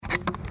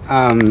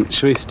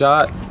Should we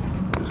start?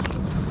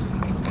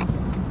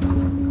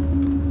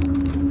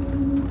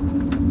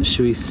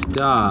 Should we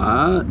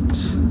start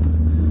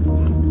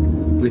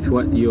with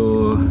what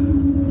you're...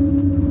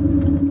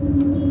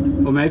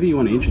 Or maybe you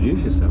want to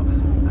introduce yourself,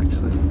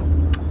 actually.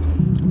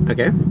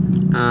 Okay.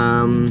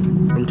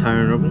 I'm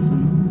Tyrone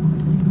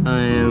Robinson. I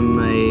am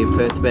a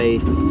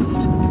Perth-based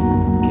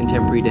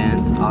contemporary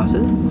dance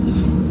artist.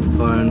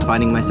 I'm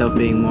finding myself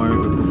being more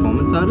of a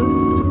performance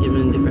artist,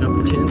 given different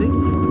opportunities.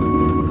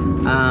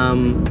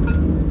 I'm,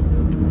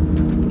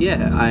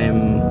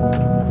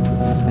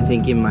 I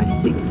think, in my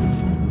sixth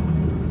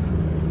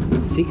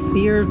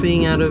year of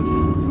being out of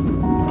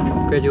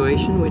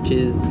graduation, which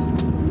is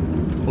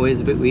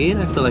always a bit weird.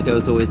 I feel like I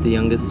was always the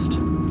youngest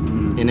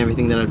in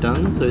everything that I've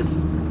done, so it's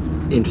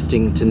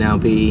interesting to now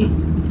be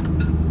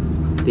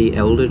the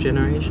elder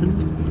generation.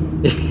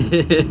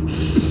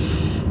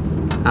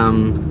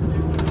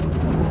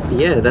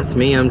 That's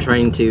me. I'm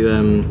trying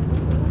to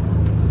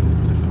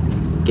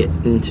get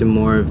into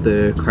more of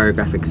the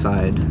choreographic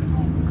side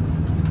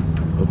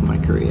of my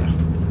career.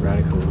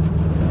 Radical.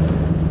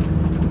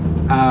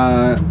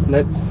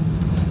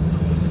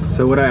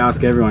 So what I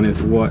ask everyone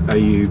is, what are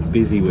you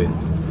busy with?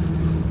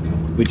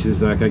 Which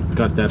is like, I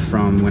got that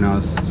from when I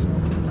was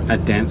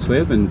at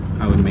DanceWeb and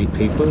I would meet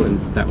people, and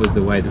that was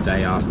the way that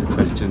they asked the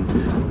question.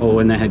 Or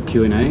when they had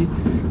Q&A,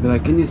 they're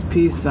like, in this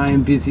piece I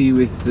am busy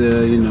with,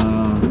 and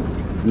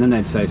then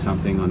they'd say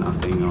something or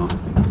nothing, or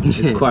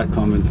it's quite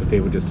common for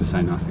people just to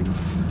say nothing.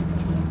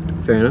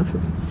 Fair enough.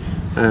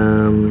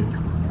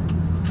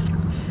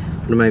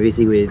 What am I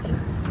busy with?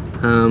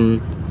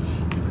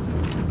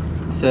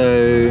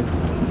 So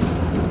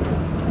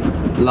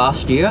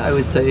last year, I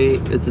would say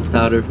it's the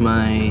start of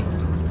my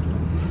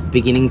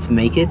beginning to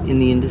make it in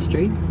the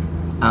industry.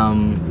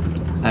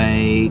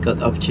 I got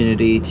the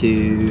opportunity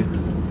to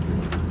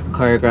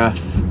choreograph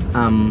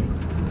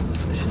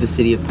for the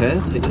city of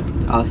Perth.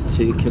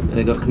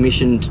 I got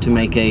commissioned to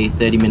make a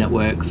 30-minute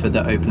work for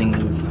the opening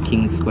of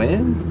King's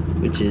Square,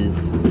 which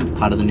is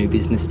part of the new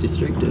business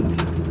district of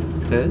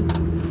Perth,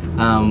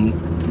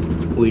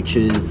 which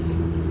is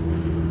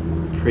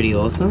pretty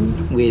awesome,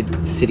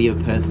 with City of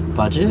Perth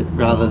budget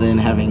rather than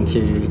having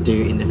to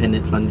do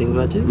independent funding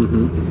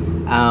budgets.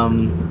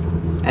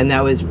 And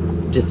that was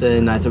just a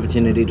nice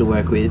opportunity to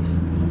work with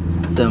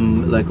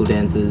some local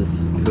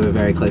dancers who are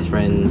very close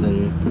friends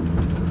and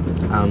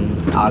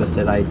artists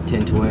that I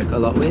tend to work a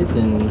lot with,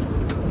 and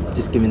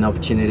just given the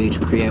opportunity to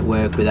create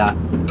work without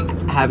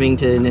having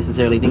to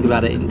necessarily think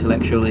about it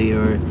intellectually,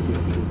 or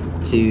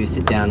to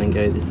sit down and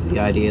go, this is the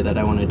idea that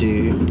I want to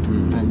do.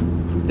 And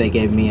they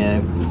gave me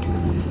a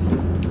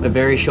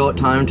very short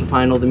time to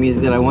find all the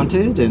music that I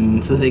wanted,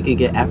 and so they could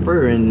get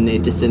APRA, and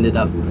it just ended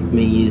up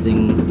me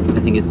using, I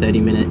think, a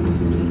 30-minute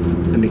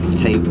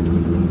mixtape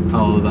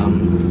of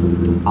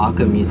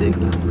Arca music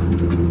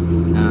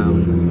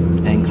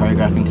and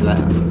choreographing to that,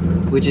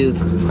 which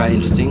is quite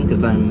interesting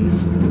because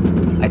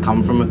I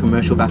come from a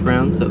commercial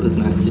background, so it was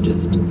nice to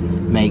just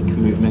make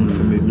movement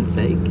for movement's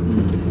sake.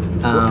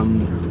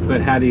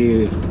 But how do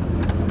you,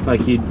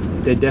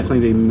 there'd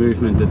definitely be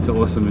movement that's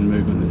awesome and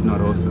movement that's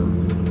not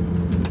awesome.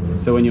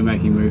 So when you're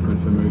making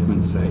movement for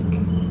movement's sake,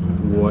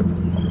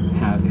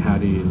 how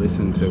do you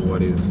listen to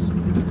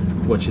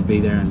what should be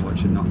there and what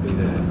should not be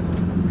there?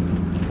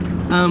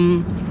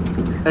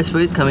 I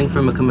suppose coming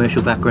from a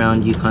commercial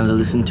background, you kind of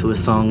listen to a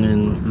song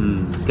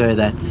and go,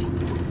 that's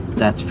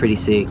pretty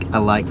sick, I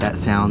like that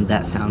sound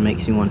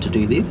makes me want to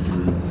do this.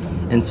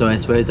 And so I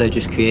suppose I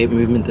just create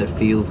movement that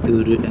feels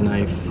good and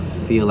I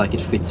feel like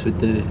it fits with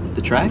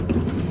the track.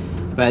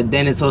 But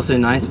then it's also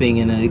nice being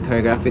in a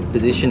choreographic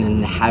position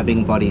and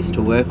having bodies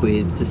to work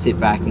with, to sit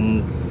back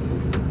and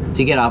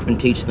to get up and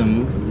teach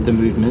them the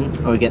movement,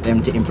 or get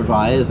them to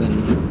improvise and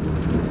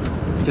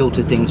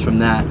filter things from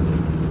that.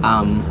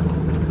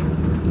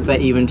 But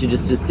even to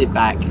just sit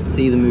back,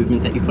 see the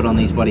movement that you put on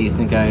these bodies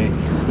and go,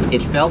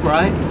 it felt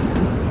right,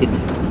 it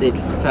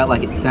felt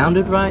like it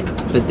sounded right,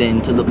 but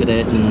then to look at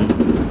it and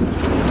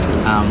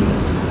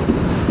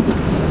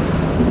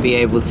be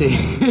able to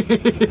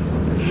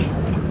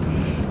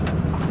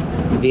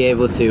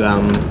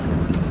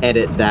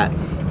edit that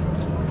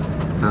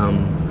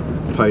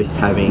post,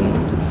 having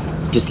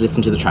just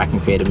listened to the track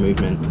and create a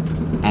movement,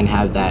 and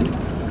have that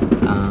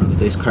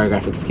those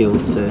choreographic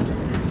skills to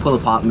pull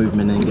apart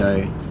movement and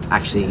go,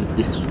 actually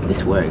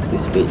this works,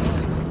 this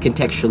fits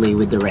contextually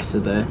with the rest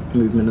of the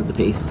movement of the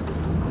piece.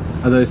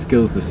 Are those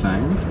skills the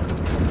same?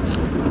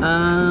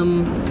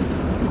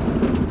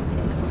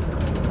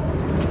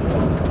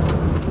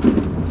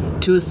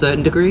 To a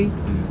certain degree.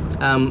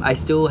 I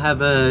still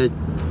have a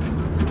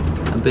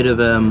bit of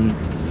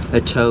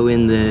a toe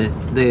in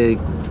the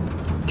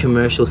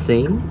commercial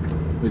scene.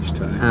 Which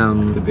toe?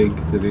 The big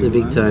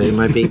toe,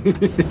 my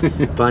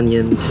big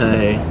bunion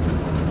toe.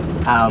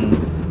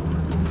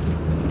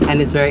 And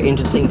it's very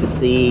interesting to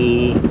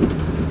see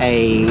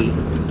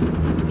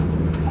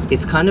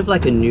it's kind of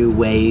like a new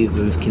wave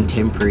of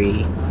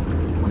contemporary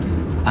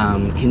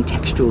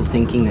contextual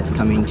thinking that's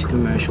coming to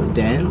commercial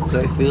dance. So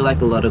I feel like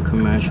a lot of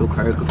commercial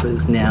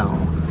choreographers now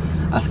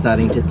are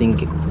starting to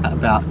think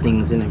about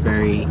things in a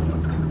very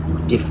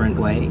different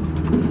way.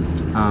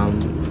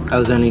 I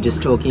was only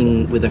just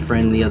talking with a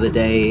friend the other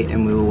day,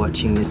 and we were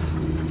watching this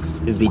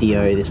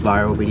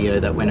viral video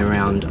that went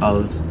around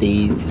of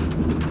these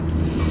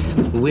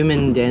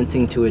women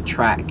dancing to a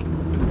track,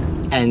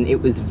 and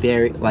it was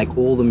very, like,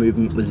 all the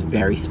movement was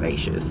very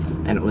spacious,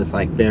 and it was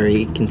like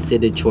very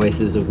considered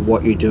choices of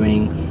what you're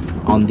doing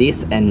on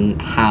this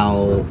and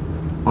how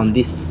on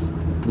this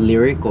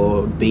lyric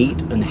or beat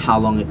and how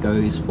long it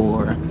goes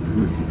for.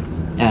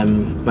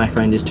 My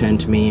friend just turned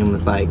to me and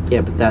was like,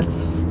 yeah, but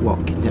that's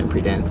what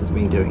contemporary dance has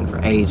been doing for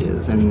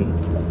ages, and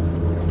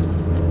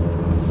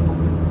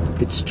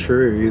it's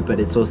true, but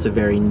it's also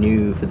very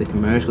new for the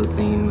commercial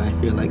scene. I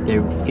feel like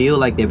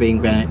they're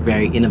being very,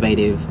 very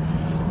innovative,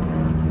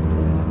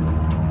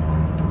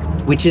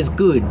 which is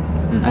good,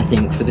 I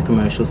think, for the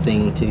commercial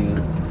scene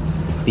to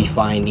be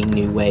finding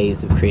new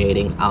ways of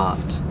creating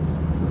art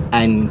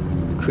and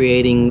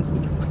creating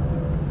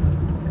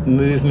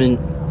movement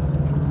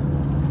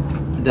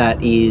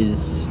that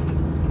is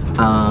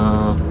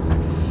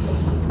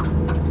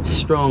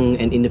strong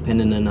and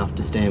independent enough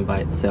to stand by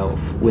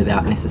itself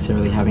without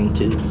necessarily having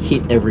to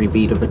hit every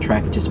beat of a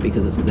track just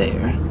because it's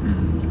there.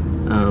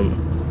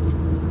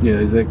 Yeah,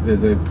 there's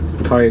a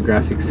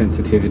choreographic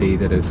sensitivity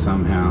that is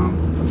somehow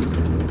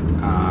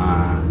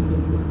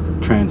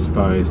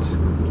transposed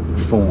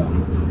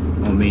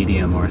form or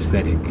medium or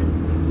aesthetic.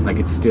 Like,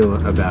 it's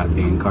still about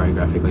being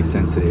choreographically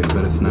sensitive,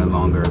 but it's no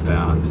longer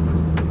about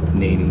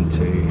needing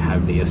to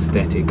have the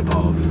aesthetic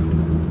of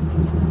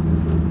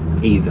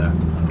either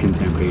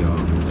contemporary or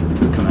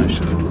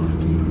commercial.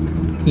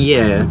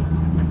 Yeah.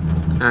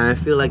 I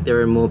feel like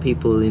there are more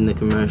people in the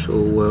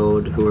commercial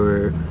world who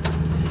are,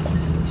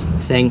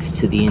 thanks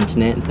to the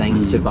internet,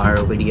 thanks to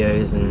viral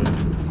videos and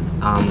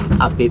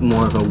a bit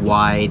more of a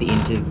wide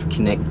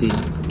interconnected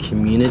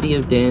community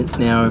of dance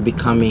now, are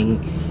becoming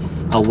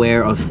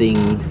aware of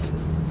things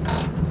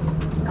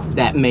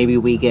that maybe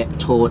we get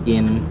taught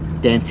in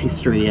dance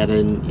history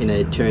in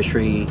a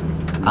tertiary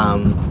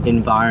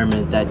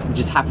environment that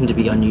just happened to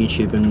be on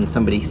YouTube, and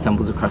somebody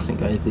stumbles across and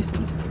goes, this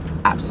is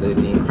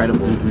absolutely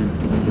incredible.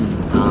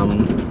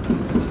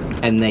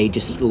 And they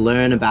just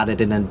learn about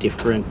it in a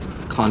different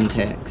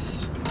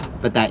context,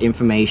 but that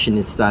information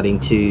is starting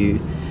to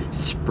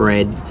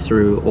spread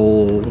through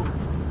all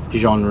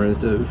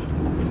genres of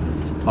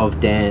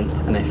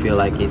dance, and I feel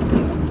like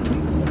it's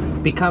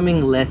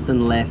becoming less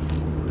and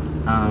less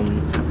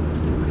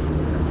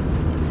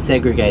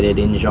segregated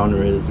in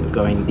genres of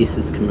going, this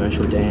is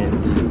commercial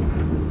dance.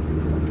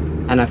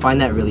 And I find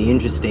that really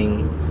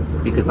interesting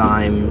because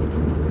I'm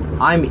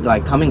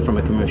like, coming from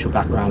a commercial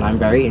background, I'm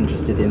very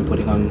interested in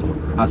putting on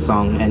a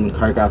song and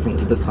choreographing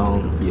to the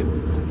song. Yep.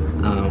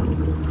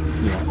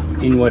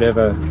 In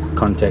whatever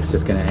context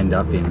it's going to end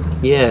up in.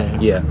 Yeah.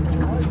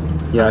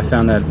 Yeah, I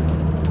found that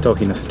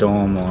talking to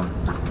Storm, or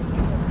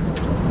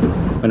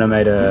when I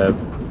made a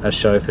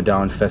show for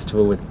Darwin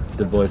Festival with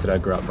the boys that I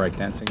grew up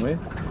breakdancing with.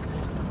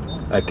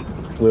 Like,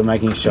 we were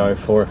making a show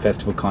for a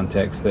festival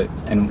context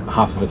and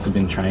half of us have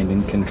been trained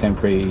in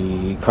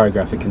contemporary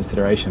choreographic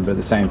consideration, but at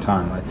the same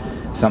time, like,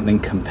 something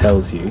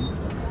compels you,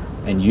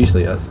 and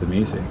usually that's the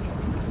music.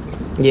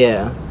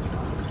 Yeah.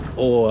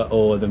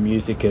 Or the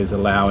music is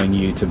allowing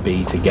you to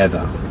be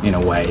together in a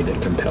way that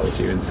compels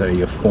you, and so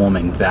you're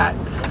forming that.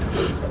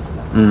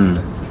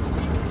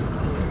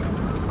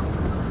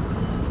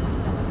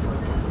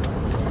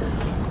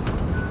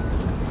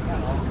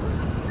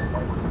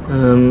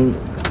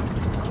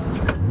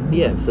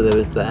 Yeah, so there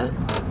was that.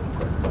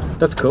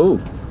 That's cool.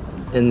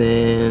 And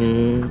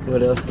then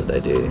what else did I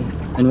do?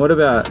 And what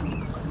about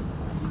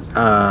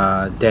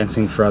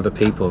dancing for other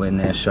people in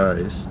their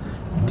shows?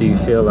 Do you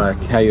feel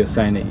like, how you're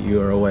saying that you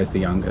are always the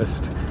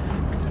youngest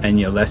and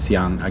you're less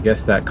young, I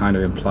guess that kind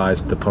of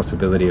implies the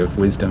possibility of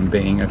wisdom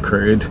being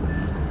accrued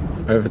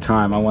over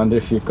time. I wonder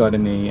if you've got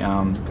any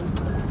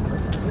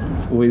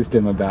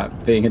wisdom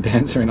about being a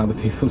dancer in other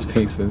people's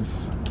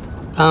pieces.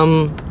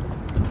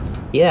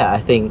 Yeah, I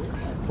think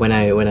when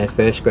I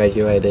first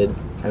graduated,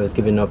 I was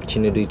given an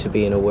opportunity to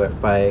be in a work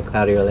by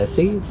Claudio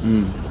Alessi,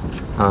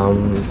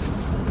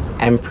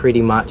 and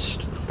pretty much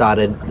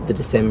started the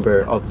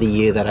December of the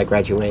year that I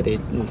graduated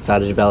and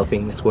started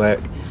developing this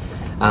work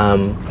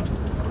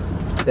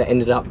that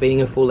ended up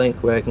being a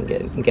full-length work and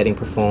getting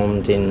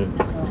performed in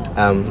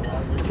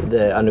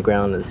the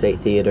Underground at the State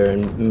Theatre,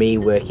 and me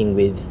working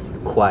with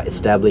quite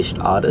established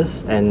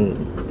artists and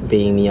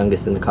being the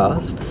youngest in the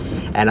cast.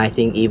 And I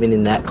think even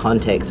in that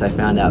context, I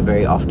found out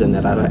very often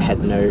that I had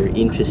no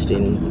interest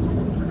in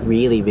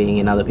really being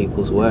in other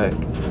people's work,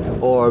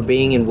 or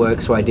being in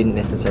works where I didn't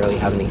necessarily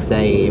have any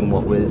say in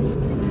what was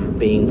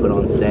being put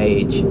on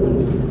stage.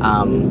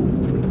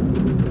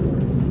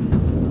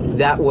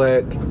 That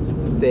work,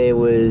 there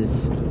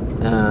was,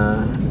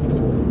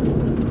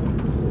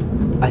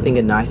 I think,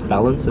 a nice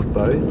balance of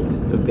both,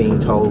 of being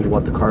told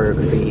what the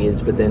choreography is,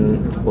 but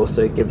then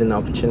also given the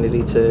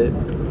opportunity to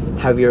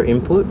have your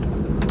input.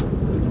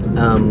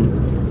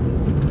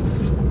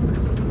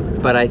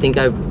 But I think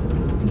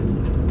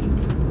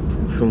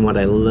from what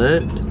I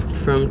learnt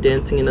from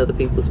dancing in other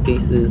people's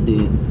pieces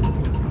is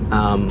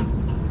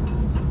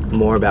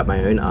more about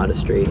my own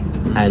artistry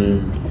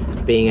and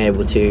being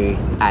able to,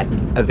 at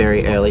a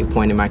very early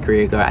point in my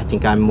career, go, I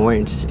think I'm more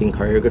interested in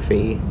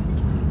choreography,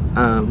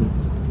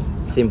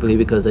 simply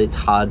because it's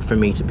hard for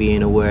me to be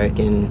in a work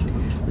and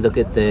look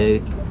at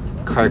the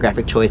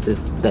choreographic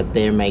choices that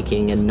they're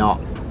making and not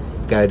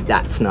go,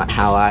 that's not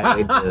how I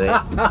would do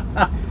it.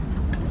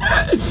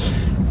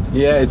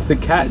 Yeah, it's the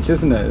catch,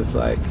 isn't it? It's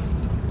like,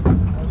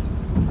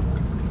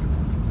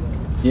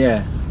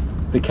 yeah,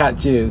 the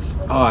catch is,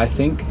 I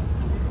think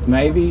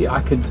maybe I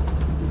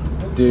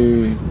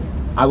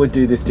would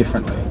do this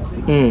differently.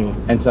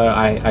 And so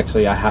I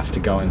have to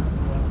go and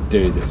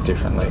do this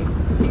differently.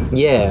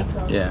 Yeah.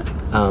 Yeah.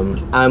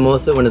 I'm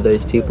also one of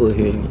those people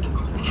who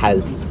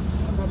has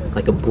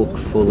like a book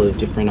full of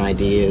different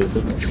ideas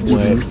of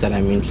works that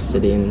I'm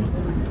interested in.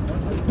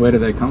 Where do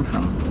they come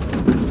from?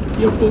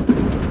 Your book?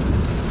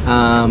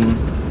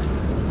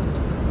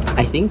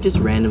 I think just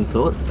random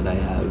thoughts that I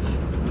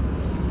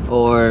have,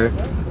 or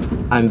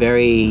I'm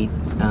very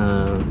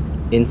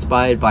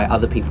inspired by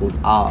other people's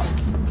art,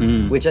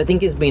 which I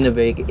think has been a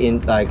big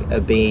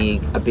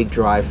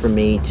drive for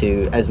me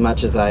to, as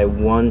much as I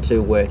want to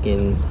work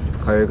in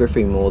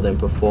choreography more than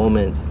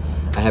performance,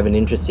 I have an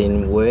interest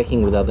in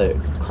working with other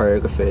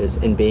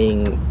choreographers and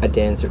being a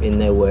dancer in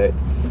their work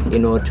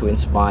in order to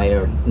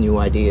inspire new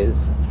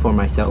ideas for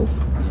myself.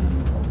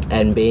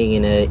 And being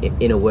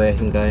in a work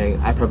and going,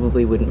 I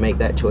probably wouldn't make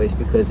that choice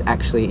because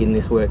actually in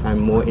this work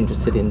I'm more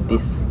interested in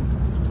this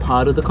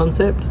part of the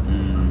concept.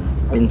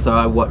 And so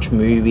I watch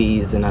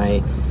movies and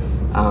I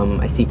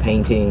see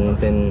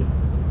paintings, and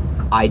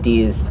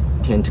ideas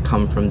tend to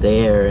come from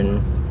there,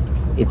 and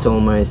it's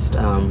almost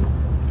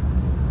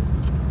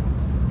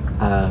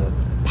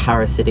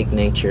parasitic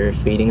nature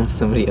feeding off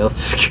somebody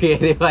else's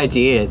creative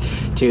idea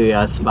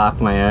to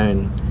spark my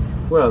own.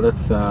 Well,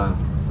 that's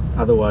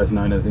otherwise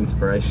known as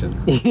inspiration.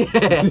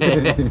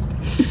 Yeah.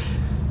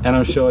 And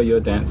I'm sure your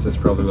dancers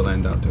probably will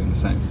end up doing the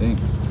same thing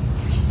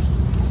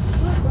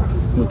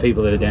with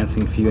people that are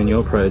dancing for you in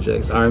your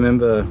projects. I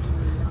remember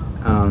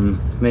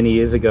many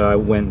years ago I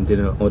went and did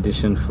an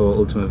audition for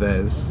Ultima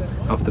Vez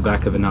off the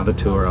back of another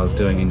tour I was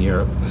doing in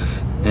Europe,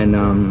 and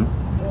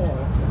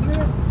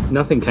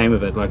nothing came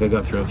of it. Like, I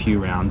got through a few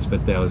rounds,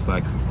 but there was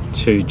like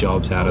 2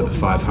 jobs out of the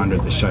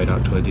 500 that showed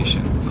up to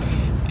audition.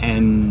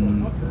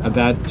 And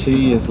about 2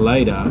 years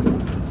later,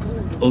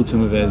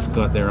 Ultima Vez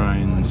got their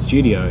own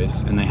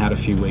studios, and they had a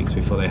few weeks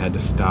before they had to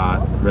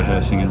start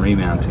rehearsing and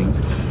remounting.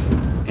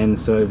 And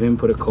so Vim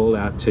put a call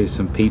out to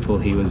some people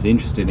he was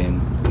interested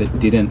in that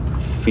didn't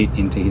fit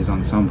into his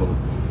ensemble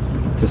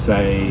to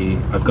say,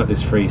 I've got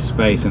this free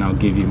space and I'll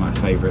give you my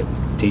favourite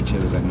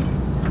teachers and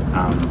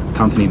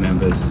company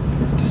members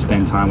to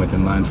spend time with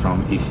and learn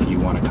from if you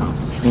want to come.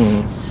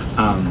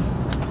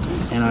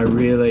 And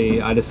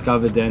I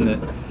discovered then that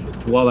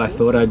while I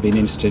thought I'd been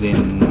interested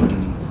in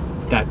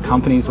that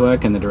company's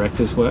work and the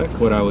director's work,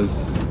 what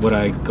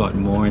I got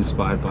more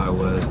inspired by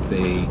was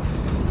the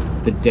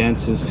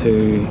dancers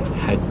who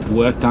had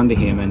worked under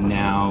him and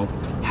now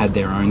had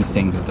their own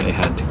thing that they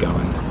had to go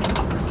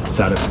and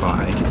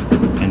satisfy,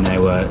 and they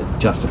were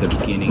just at the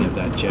beginning of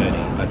that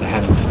journey, but they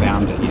hadn't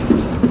found it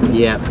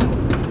yet.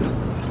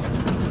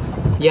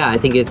 Yeah, I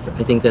think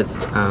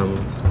that's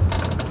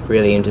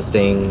really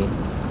interesting.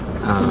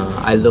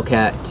 I look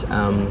at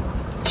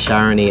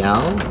Sharon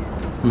Eyal,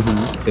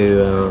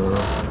 who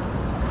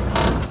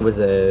was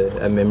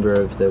a member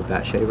of the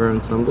Batshaver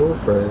ensemble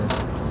for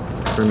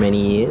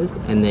many years,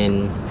 and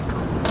then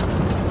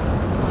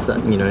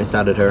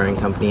started her own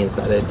company and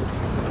started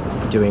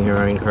doing her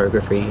own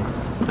choreography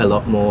a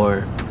lot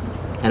more.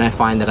 And I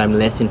find that I'm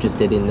less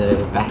interested in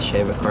the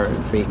Batshaver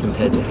choreography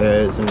compared to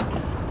hers, and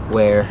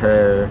where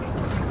her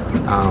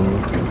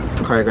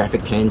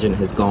choreographic tangent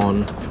has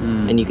gone.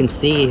 And you can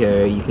see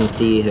her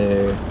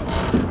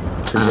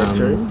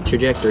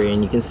trajectory,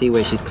 and you can see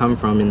where she's come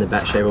from in the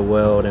Batshaver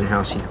world and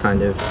how she's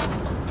kind of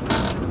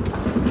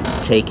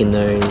taken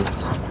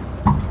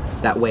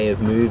that way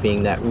of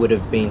moving that would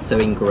have been so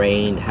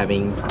ingrained,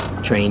 having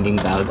trained in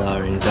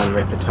Gaga and done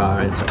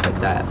repertoire and stuff like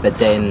that, but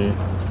then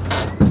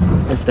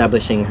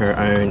establishing her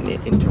own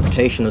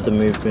interpretation of the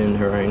movement,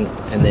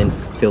 and then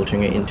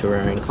filtering it into her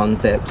own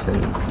concepts.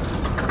 And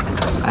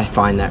I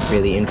find that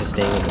really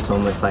interesting. It's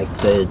almost like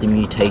the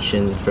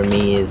mutation for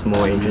me is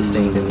more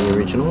interesting than the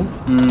original.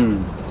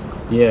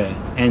 Yeah,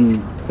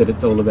 and that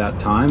it's all about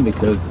time,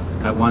 because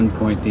at one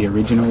point the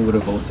original would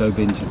have also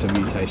been just a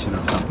mutation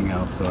of something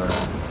else, or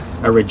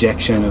a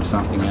rejection of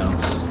something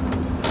else.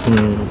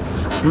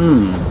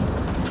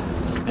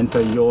 And so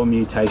your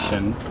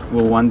mutation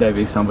will one day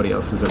be somebody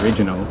else's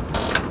original.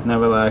 And they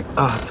were like,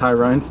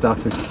 Tyrone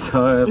stuff is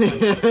so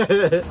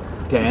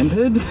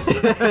standard.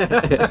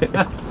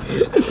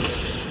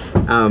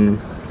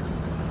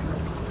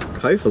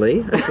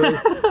 Hopefully.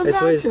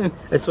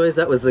 I suppose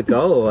that was the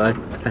goal. I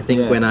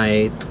think when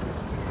I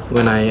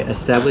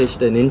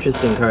established an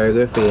interest in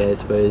choreography, I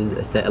suppose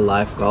I set a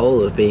life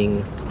goal of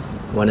being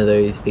one of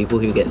those people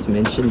who gets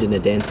mentioned in a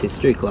dance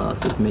history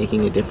class as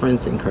making a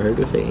difference in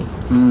choreography.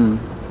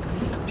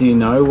 Do you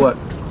know what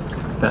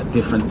that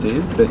difference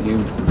is, that you,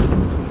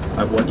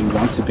 like, what you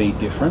want to be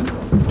different?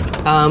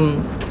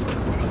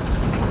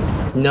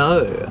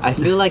 No, I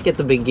feel like at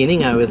the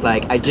beginning I was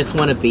like, I just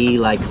want to be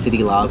like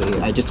City Larvae.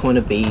 I just want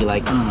to be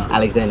like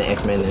Alexander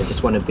Ekman. I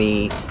just want to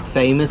be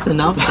famous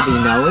enough to be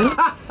known.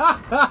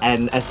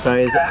 And I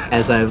suppose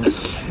as I've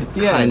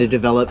kind of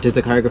developed as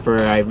a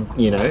choreographer,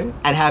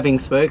 and having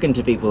spoken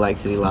to people like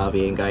City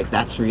Larvae and going,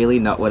 that's really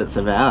not what it's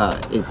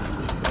about. It's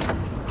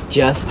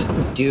just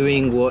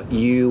doing what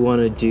you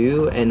want to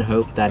do and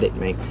hope that it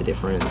makes a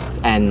difference,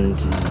 and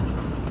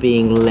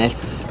being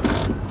less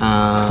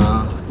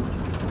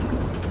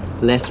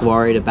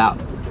worried about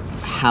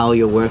how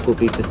your work will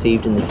be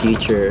perceived in the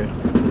future,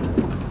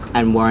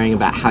 and worrying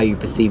about how you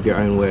perceive your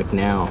own work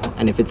now.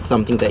 And if it's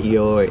something that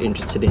you're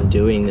interested in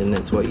doing, then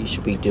that's what you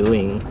should be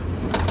doing.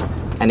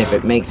 And if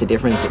it makes a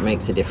difference, it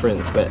makes a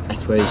difference. But I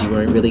suppose you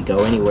won't really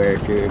go anywhere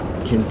if you're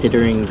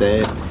considering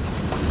the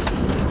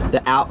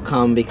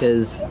outcome,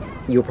 because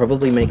you'll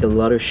probably make a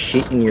lot of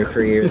shit in your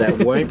career that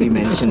won't be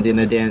mentioned in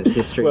a dance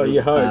history Well,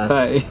 you hope, class.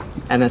 hey?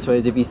 And I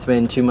suppose if you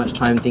spend too much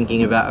time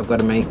thinking about, I've got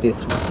to make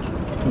this,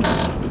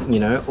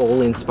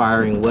 all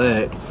inspiring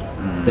work,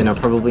 then I'll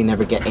probably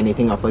never get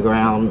anything off the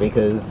ground,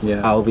 because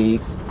I'll be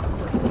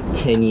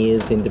 10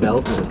 years in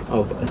development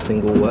of a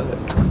single work.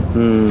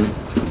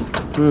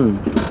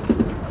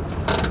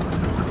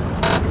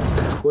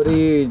 What do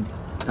you,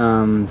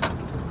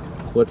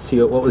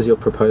 what was your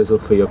proposal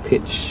for your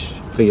pitch,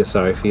 for your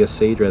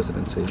seed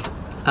residency?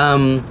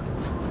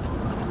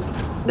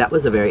 That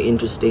was a very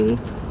interesting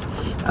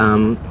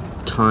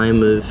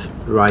time of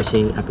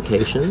writing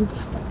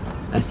applications.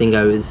 I think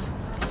I was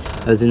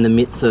in the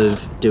midst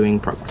of doing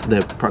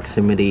the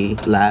proximity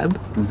lab.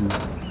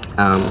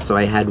 So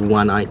I had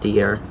one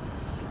idea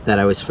that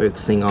I was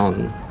focusing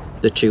on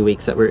the 2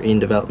 weeks that were in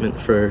development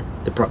for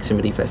the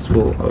Proximity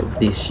Festival of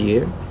this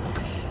year.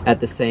 At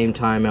the same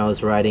time, I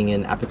was writing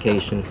an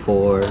application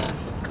for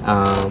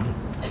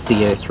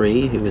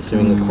CO3, who was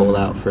doing a call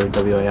out for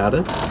WA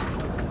artists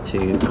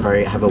to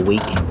have a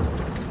week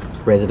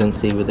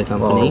residency with the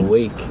company. Oh, a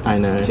week. I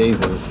know.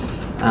 Jesus.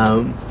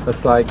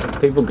 It's like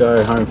people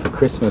go home for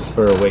Christmas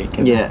for a week.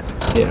 And Yeah,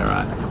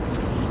 right.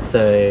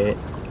 so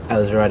I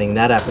was writing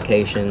that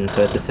application,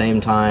 so at the same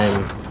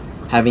time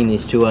having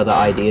these two other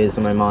ideas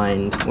in my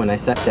mind, when I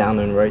sat down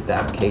and wrote the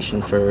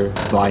application for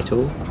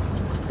Vital,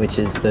 which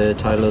is the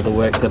title of the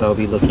work that I'll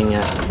be looking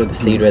at for the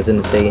seed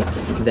residency,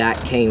 that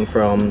came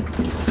from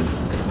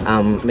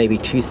maybe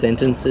 2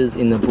 sentences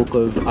in the book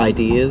of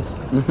ideas.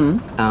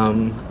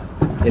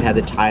 It had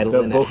a title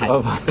and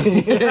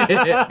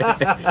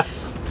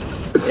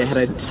it had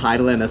a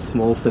title and a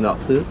small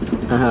synopsis.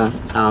 That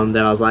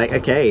I was like,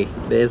 okay,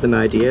 there's an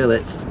idea,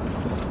 let's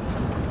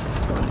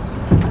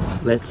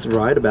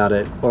write about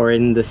it. Or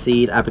in the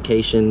seed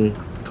application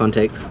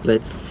context,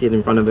 let's sit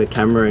in front of a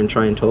camera and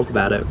try and talk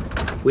about it,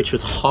 which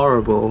was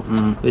horrible.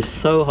 It was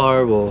so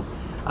horrible.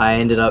 I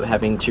ended up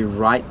having to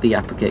write the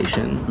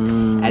application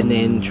and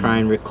then try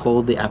and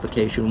record the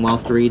application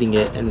whilst reading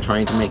it and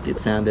trying to make it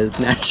sound as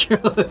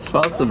natural as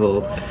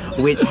possible,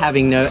 which,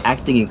 having no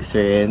acting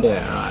experience,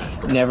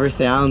 never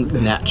sounds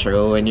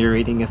natural when you're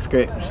reading a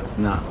script.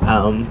 No.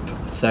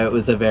 So it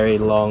was a very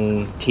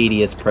long,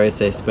 tedious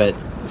process, but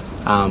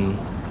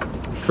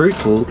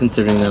fruitful,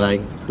 considering that I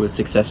was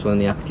successful in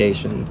the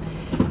application.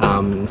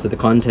 So the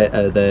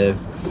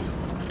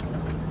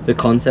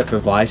concept for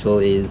Vital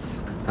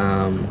is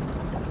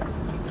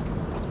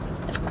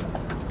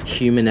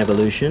human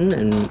evolution,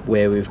 and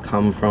where we've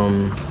come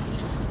from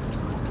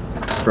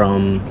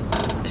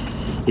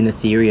in the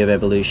theory of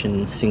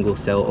evolution, single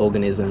cell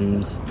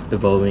organisms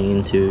evolving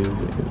into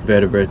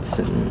vertebrates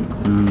and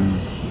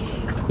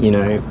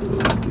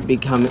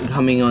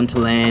coming onto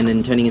land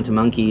and turning into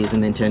monkeys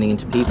and then turning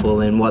into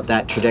people, and what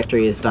that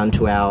trajectory has done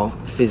to our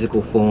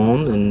physical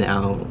form and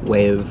our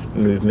way of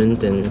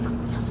movement. And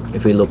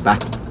if we look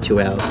back to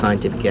our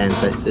scientific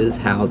ancestors,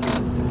 how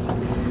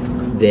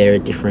they're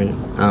different,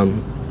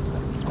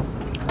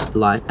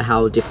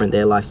 how different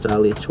their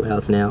lifestyle is to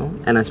ours now.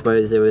 And I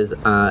suppose there was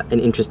an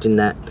interest in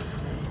that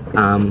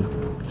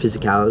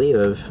physicality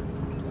of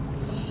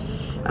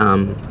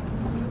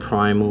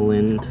primal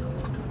and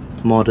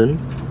modern,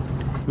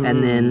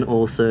 and then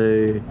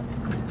also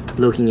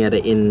looking at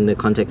it in the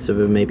context of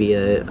maybe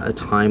a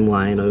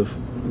timeline of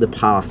the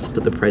past,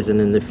 the present,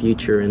 and the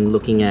future, and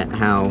looking at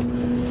how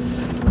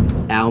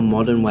our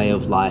modern way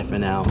of life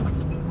and our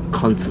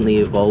constantly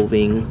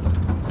evolving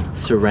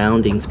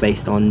surroundings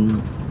based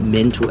on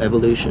mental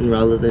evolution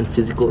rather than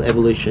physical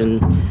evolution,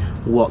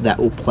 what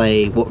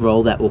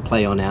role that will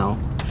play on our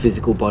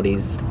physical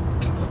bodies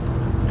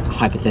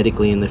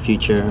hypothetically in the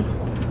future.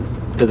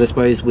 Because I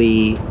suppose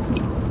we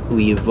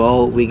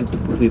evolve,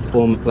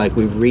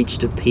 we've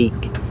reached a peak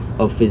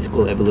of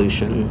physical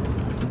evolution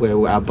where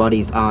our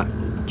bodies aren't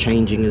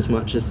changing as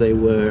much as they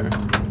were.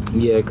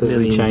 Yeah, because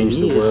we changed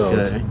the world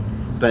ago.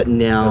 But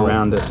now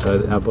around us, so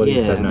that our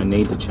bodies have no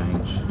need to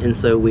change. And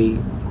so we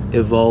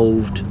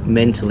evolved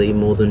mentally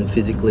more than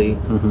physically.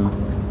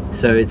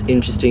 So it's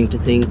interesting to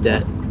think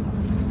that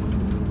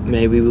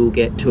maybe we'll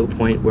get to a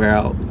point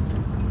where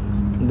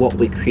what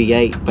we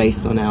create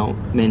based on our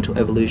mental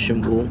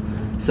evolution will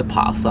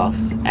surpass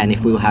us, and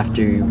if we'll have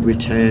to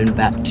return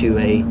back to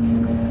a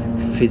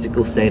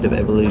physical state of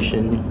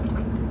evolution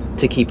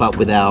to keep up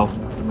with our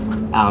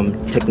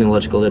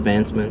technological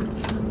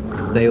advancements.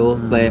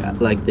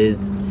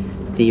 There's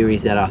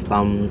theories that our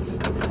thumbs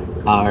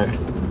are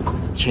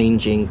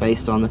changing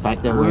based on the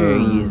fact that we're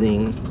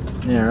using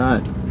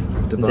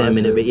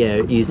Devices.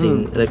 them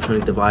using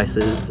electronic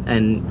devices,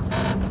 and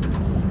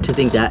to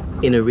think that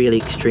in a really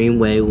extreme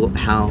way,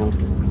 how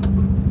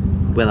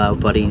will our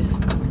bodies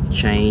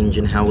change,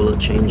 and how will it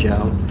change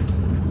our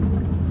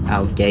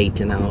gait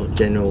and our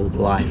general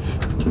life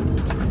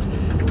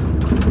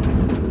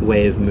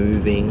way of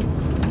moving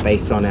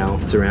based on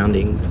our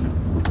surroundings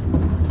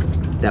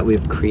that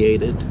we've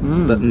created,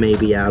 but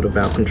maybe out of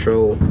our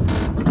control.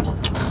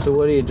 So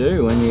what do you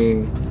do when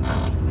you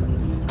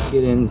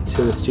get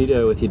into the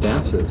studio with your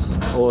dancers,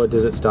 or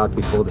does it start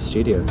before the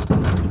studio?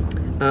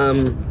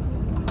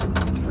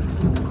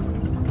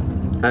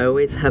 I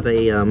always have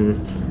a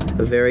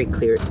very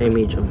clear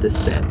image of the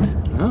set.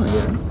 Oh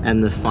yeah.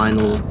 And the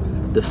final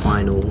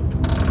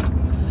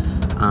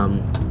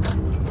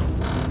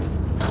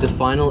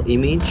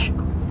image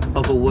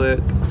of a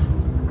work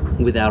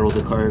without all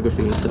the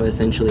choreography. So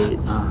essentially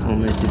it's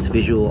almost this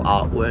visual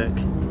artwork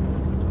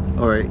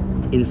or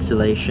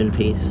installation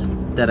piece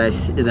that I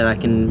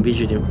can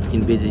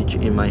envisage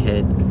in my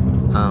head.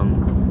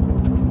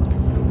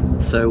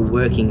 So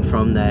working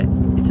from that,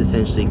 it's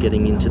essentially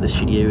getting into the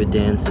studio with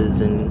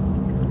dancers and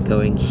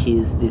going,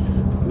 here's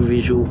this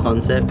visual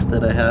concept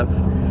that I have,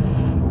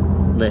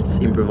 let's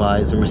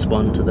improvise and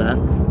respond to that,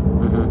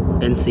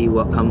 and see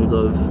what comes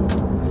of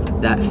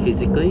that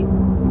physically.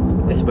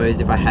 I suppose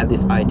if I had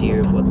this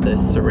idea of what the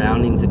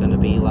surroundings are going to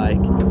be like,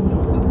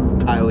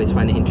 I always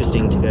find it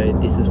interesting to go,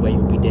 this is where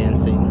you'll be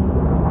dancing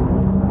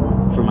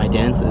for my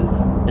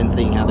dancers, and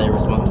seeing how they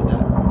respond to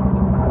that.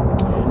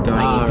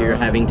 Going, if you're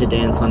having to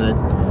dance on a...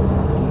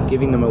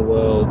 Giving them a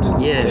world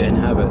to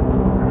inhabit.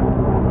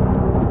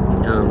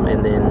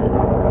 And then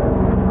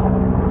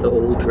the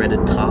all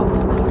dreaded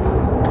tasks,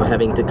 or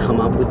having to come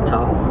up with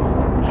tasks.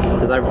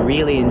 Because I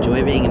really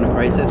enjoy being in a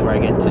process where I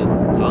get to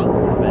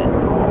task, but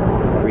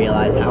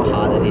realize how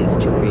hard it is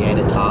to create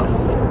a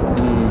task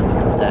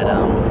that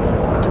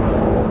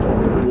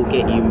will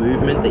get you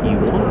movement that you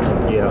want.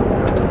 Yeah.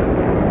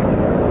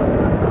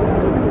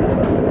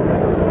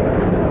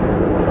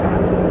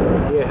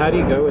 Yeah, how do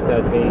you go with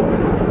that, being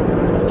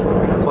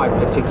quite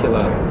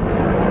particular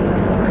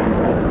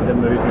with the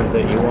movement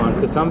that you want?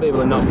 Because some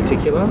people are not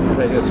particular,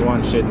 they just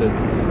want shit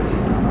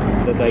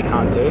that they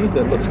can't do,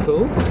 that looks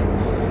cool.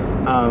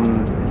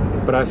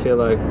 But I feel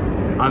like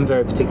I'm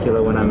very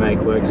particular when I make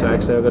work, so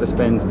actually I've got to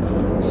spend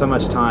so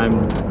much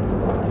time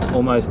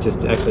almost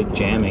just actually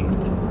jamming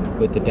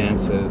with the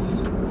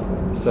dancers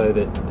so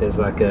that there's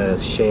like a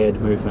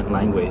shared movement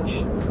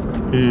language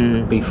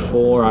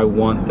before I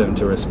want them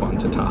to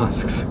respond to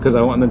tasks, because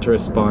I want them to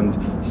respond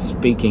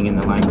speaking in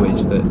the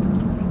language that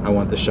I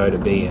want the show to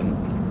be in.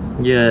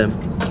 Yeah.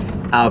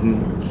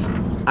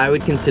 I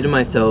would consider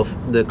myself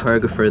the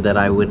choreographer that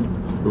I would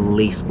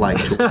least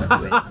like to work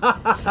with.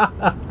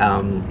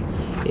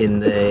 In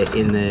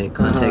the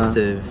context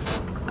of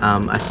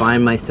I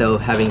find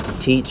myself having to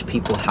teach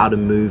people how to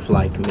move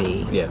like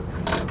me. Yeah.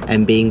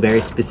 And being very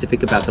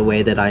specific about the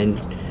way that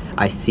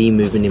I see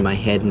movement in my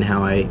head, and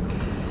how I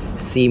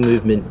see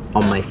movement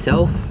on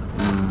myself,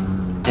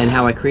 and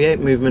how I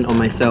create movement on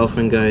myself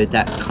and go,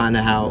 that's kind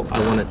of how I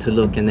want it to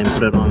look, and then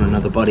put it on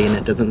another body and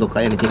it doesn't look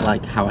like anything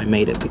like how I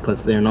made it,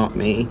 because they're not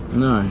me.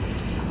 No.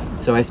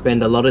 So I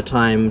spend a lot of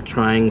time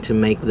trying to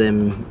make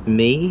them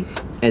me,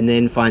 and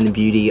then find the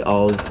beauty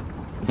of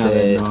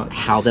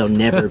how they'll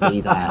never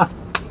be that.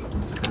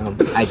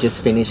 I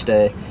just finished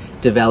a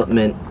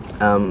development,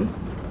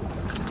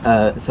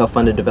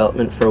 self-funded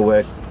development for a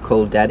work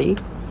called Daddy,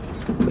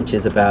 which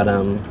is about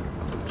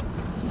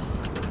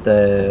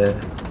the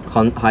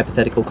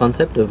hypothetical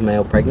concept of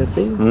male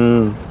pregnancy.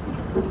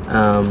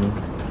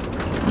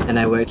 And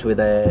I worked with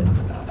a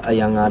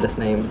young artist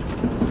named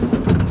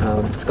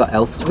Scott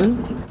Elsterman,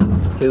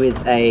 who is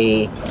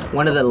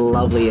one of the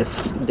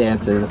loveliest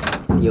dancers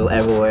you'll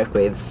ever work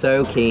with.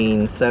 So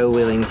keen, so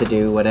willing to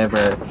do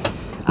whatever.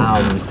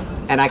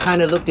 And I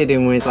kind of looked at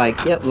him and was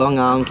like, yep, long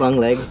arms, long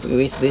legs,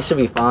 this should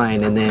be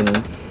fine. And then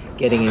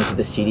getting into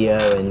the studio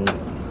and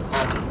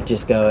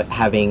just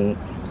having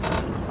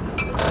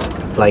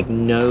like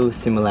no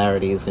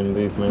similarities in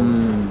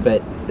movement,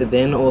 but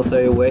then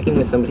also working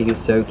with somebody who's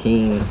so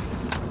keen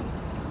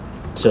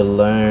to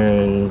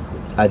learn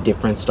a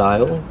different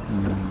style,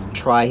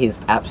 try his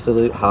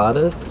absolute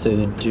hardest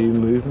to do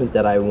movement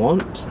that I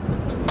want,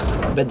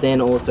 but then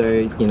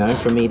also,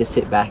 for me to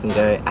sit back and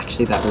go,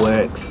 actually that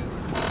works,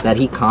 that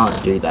he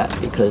can't do that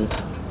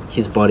because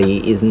his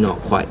body is not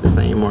quite the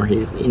same, or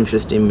his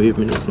interest in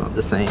movement is not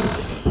the same,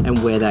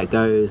 and where that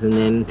goes. And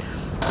then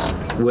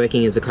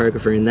working as a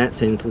choreographer in that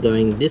sense and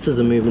going, this is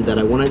a movement that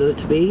I wanted it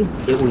to be,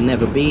 it will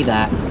never be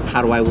that,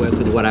 how do I work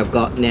with what I've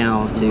got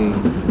now to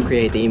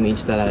create the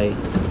image that I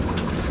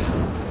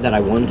that I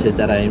wanted,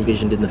 that I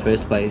envisioned in the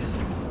first place.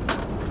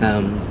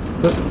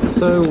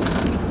 So,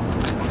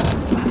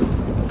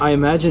 I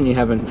imagine you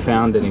haven't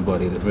found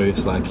anybody that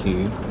moves like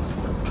you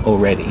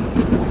already.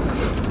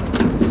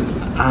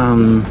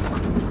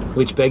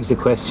 Which begs the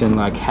question,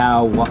 like,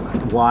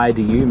 why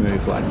do you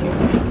move like you?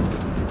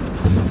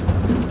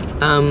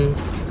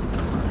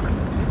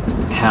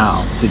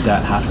 How did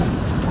that happen?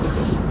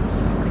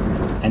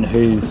 And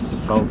whose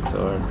fault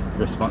or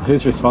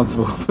who's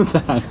responsible for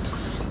that?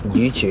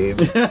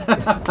 YouTube.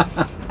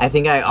 I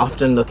think I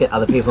often look at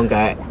other people and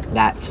go,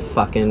 that's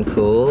fucking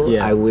cool.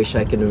 Yeah. I wish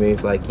I could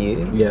move like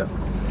you. Yeah.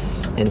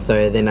 And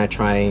so then I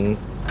try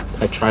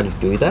to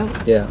do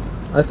that. Yeah.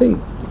 Do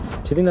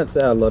you think that's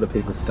how a lot of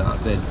people start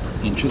their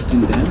interest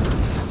in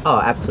dance? Oh,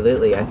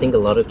 absolutely. I think a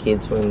lot of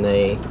kids when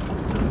they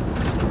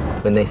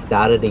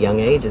start at a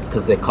young age, it's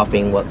because they're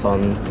copying what's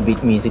on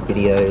music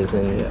videos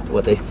and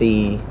what they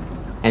see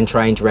and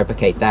trying to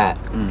replicate that.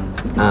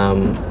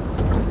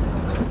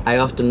 I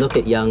often look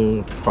at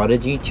young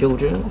prodigy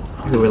children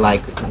who are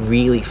like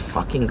really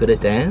fucking good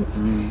at dance,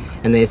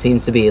 and there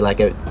seems to be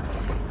like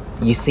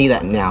you see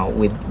that now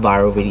with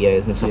viral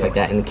videos and stuff like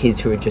that, and the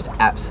kids who are just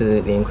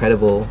absolutely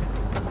incredible.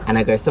 And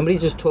I go,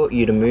 somebody's just taught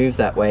you to move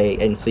that way,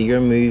 and so you're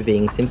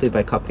moving simply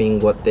by copying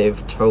what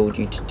they've told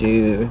you to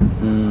do.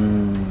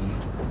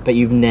 But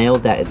you've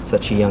nailed that at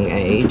such a young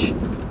age.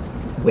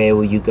 Where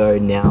will you go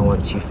now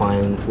once you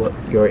find what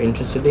you're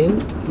interested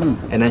in?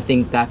 And I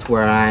think that's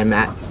where I'm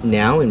at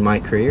now in my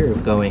career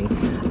of going,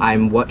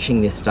 I'm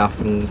watching this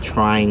stuff and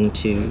trying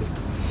to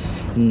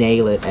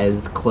nail it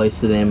as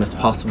close to them as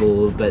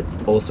possible, but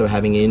also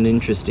having an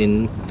interest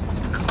in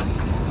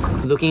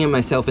looking at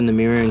myself in the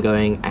mirror and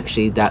going,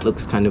 actually, that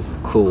looks kind of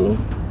cool.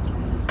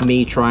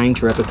 Me trying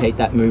to replicate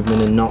that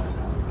movement and not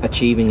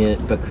achieving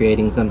it, but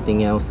creating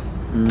something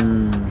else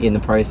in the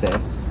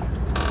process.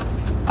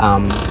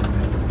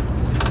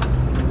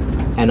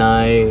 And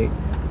I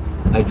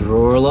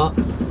draw a lot,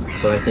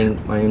 so I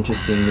think my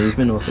interest in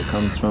movement also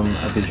comes from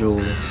a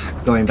visual,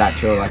 going back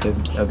to like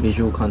a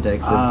visual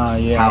context of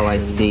how I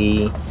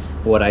see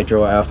what I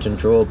draw. I often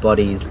draw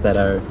bodies that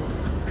are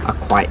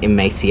quite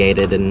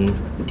emaciated and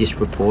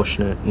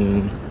disproportionate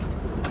and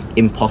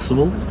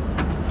impossible.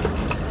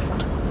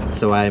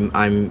 So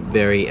I'm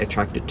very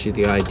attracted to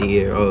the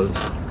idea of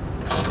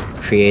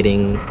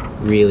creating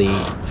really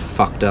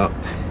fucked up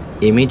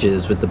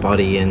images with the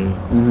body and.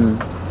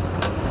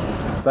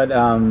 But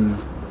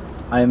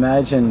I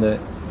imagine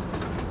that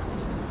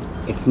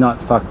it's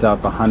not fucked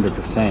up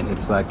 100%.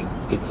 It's like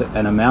it's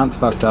an amount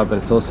fucked up, but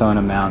it's also an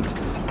amount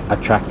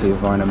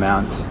attractive or an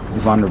amount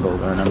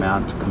vulnerable or an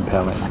amount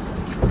compelling.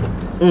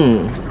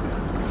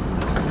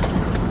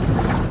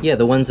 Yeah,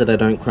 the ones that I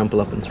don't crumple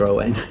up and throw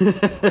away.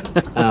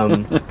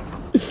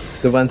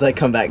 The ones I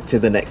come back to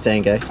the next day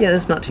and go, yeah,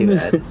 that's not too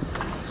bad.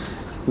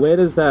 Where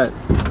does that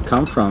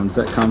come from? Does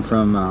that come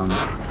from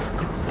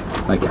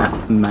like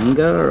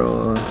manga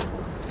or?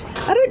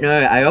 I don't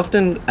know.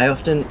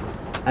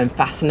 I'm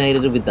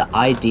fascinated with the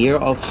idea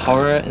of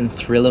horror and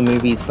thriller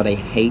movies, but I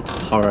hate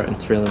horror and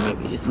thriller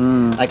movies.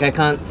 Like, I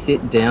can't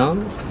sit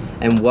down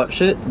and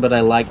watch it, but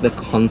I like the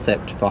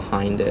concept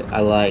behind it.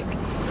 I like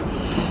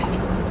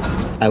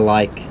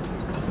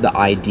the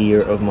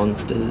idea of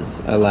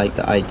monsters. I like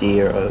the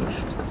idea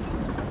of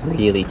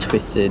really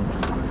twisted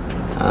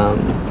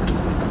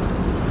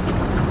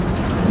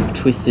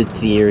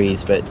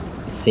theories, but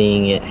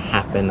seeing it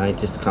happen, I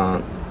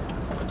can't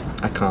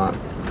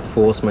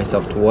force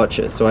myself to watch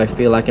it. So I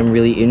feel like I'm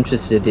really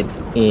interested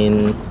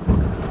in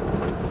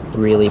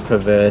really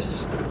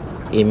perverse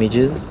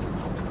images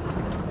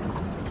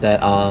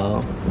that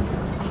are...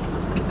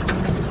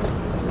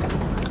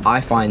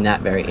 I find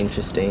that very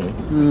interesting.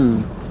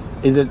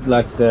 Is it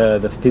like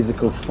the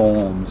physical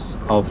forms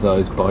of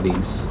those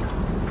bodies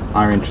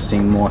are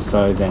interesting more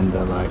so than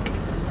the like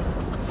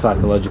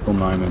psychological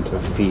moment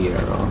of fear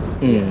or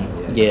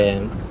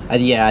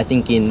I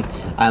think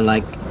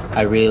I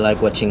really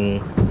like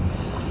watching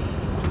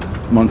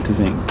Monsters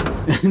Inc.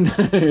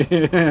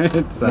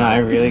 No, I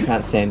really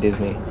can't stand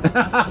Disney.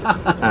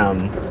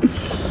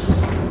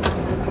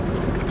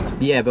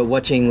 But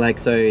watching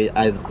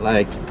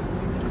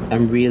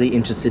I'm really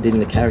interested in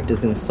the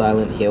characters in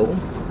Silent Hill.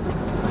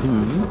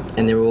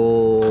 And they're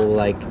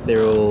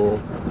all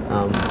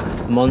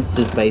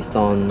monsters based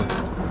on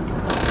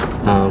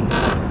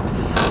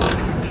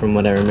from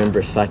what I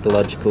remember,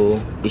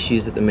 psychological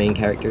issues that the main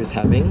character is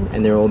having,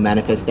 and they're all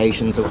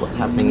manifestations of what's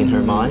happening in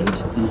her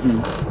mind.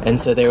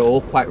 And so they're all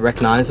quite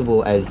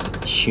recognizable as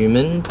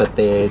human, but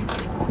they're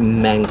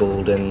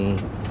mangled and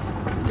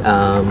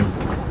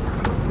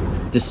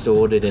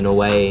distorted in a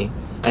way.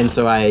 And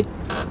so I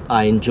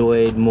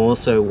enjoyed more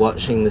so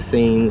watching the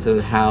scenes and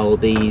how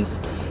these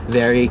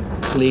very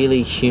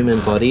clearly human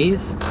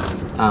bodies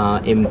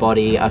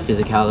embody a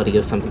physicality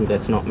of something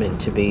that's not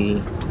meant to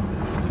be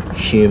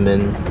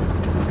human,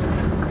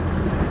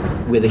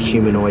 with a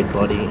humanoid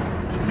body.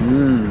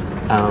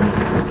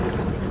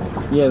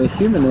 The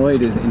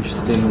humanoid is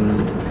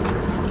interesting.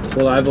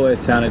 Well, I've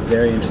always found it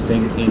very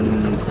interesting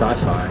in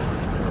sci-fi.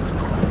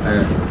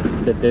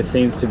 that there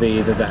seems to be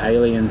either the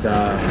aliens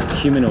are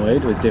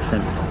humanoid with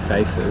different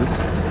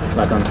faces,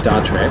 like on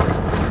Star Trek,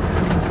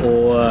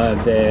 or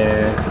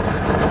they're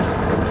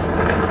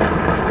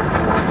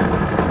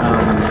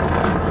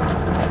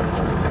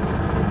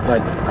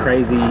like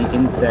crazy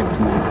insect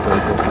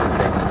monsters or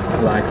something,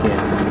 like in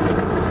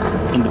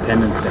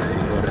Independence Day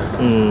or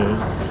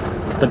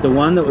whatever. But the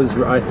one that was,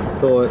 I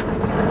thought,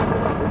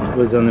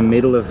 was on the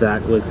middle of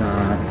that was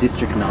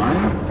District 9.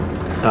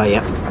 Oh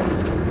yeah.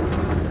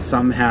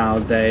 Somehow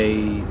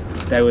they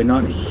were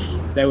not,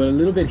 they were a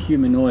little bit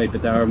humanoid,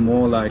 but they were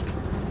more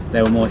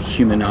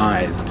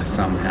humanized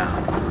somehow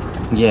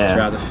Yeah.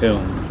 throughout the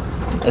film.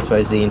 I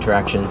suppose the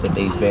interactions that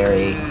these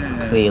very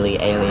clearly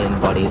alien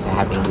bodies are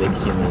having with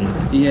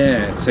humans.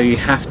 Yeah, so you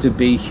have to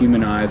be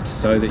humanized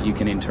so that you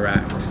can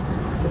interact.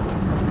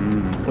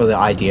 Or the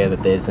idea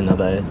that there's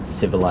another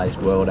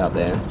civilized world out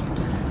there.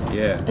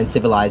 Yeah. And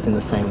civilized in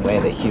the same way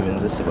that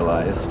humans are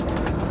civilized.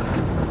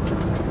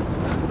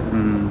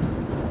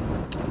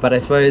 But I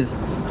suppose,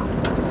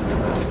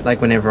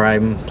 like, whenever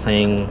I'm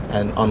playing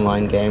an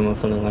online game or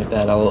something like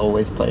that, I'll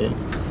always play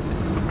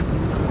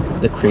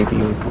the creepy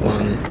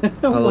one.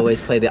 I'll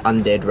always play the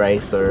undead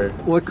race or...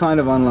 What kind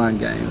of online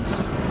games?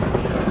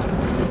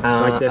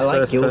 Like they're I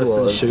like Guild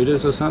first-person Wars.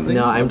 shooters or something?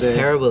 No, I'm Or they're-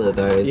 terrible at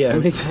those. Yeah, I'm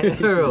me too.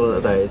 terrible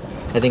at those.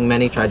 I think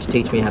Manny tried to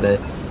teach me how to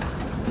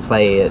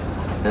play it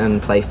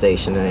on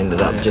PlayStation and ended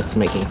up Yeah. just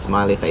making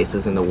smiley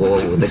faces in the wall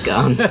with a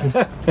gun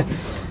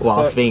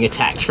whilst So- being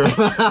attacked from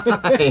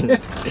behind.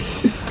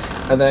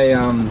 Are they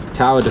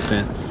tower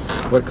defense?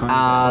 What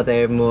kind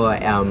They're more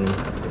of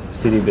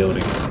city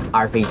building?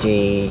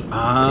 RPG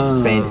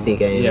fantasy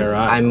games. Yeah,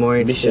 right. I'm more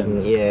interested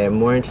Missions.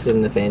 more interested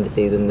in the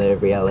fantasy than the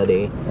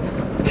reality.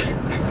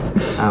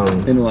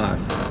 In life.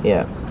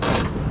 Yeah.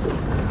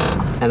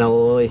 And I'll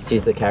always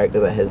choose the character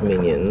that has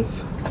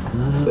minions.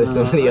 So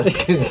somebody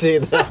else can do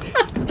that.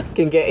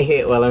 Can get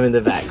hit while I'm in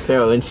the back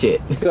throwing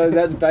shit. So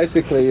that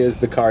basically is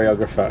the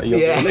choreographer. You're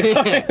Yeah. the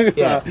choreographer.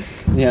 Yeah.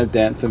 You have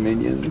dancer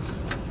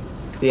minions.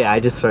 Yeah, I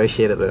just throw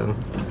shit at them.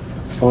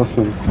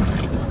 Awesome.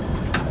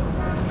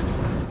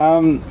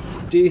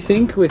 Do you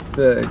think with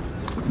the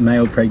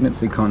male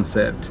pregnancy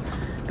concept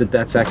that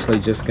that's actually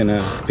just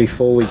gonna,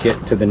 before we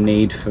get to the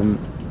need for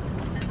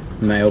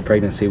male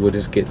pregnancy, we'll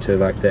just get to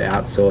like the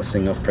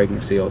outsourcing of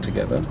pregnancy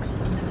altogether?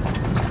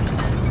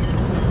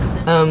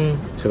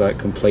 To like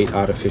complete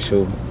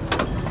artificial...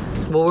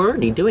 Well, we're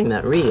already doing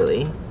that,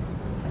 really.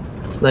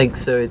 Like,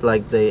 so,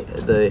 like,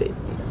 this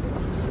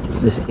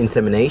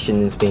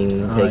insemination is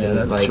being taken. yeah,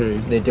 that's like, true.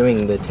 They're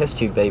doing the test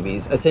tube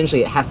babies.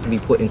 Essentially, it has to be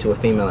put into a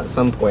female at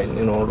some point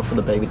in order for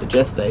the baby to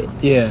gestate.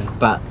 Yeah.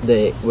 But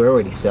we're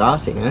already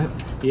starting it.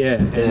 Yeah.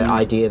 The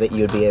idea that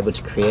you would be able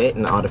to create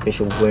an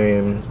artificial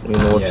womb in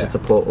order Yeah. to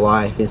support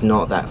life is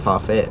not that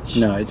far-fetched.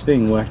 No, it's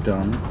being worked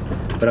on,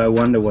 but I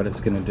wonder what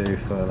it's going to do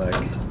for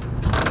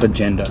for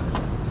gender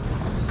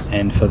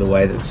and for the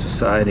way that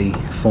society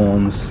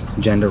forms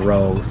gender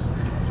roles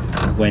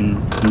when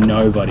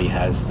nobody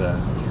has the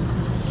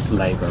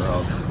labour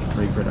of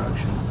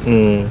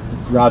reproduction.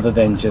 Rather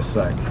than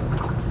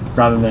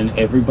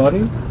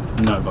everybody,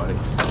 nobody.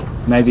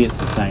 Maybe it's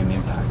the same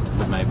impact,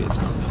 but maybe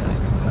it's not the same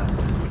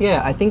impact.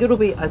 Yeah, I think it'll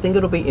be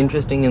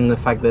interesting in the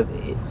fact that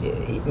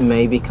it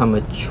may become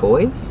a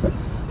choice,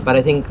 but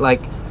I think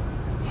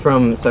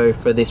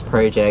for this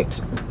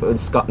project,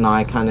 Scott and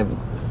I kind of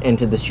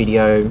entered the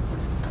studio,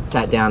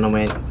 sat down and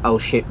went, oh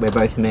shit, we're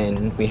both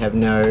men. We have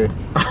no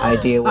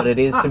idea what it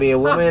is to be a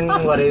woman,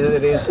 what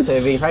it is to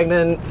be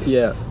pregnant.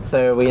 Yeah.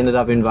 So we ended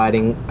up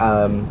inviting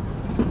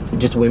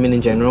just women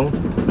in general,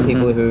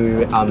 people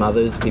who are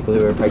mothers, people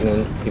who are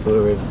pregnant, people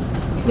who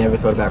have never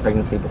thought about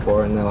pregnancy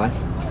before in their life,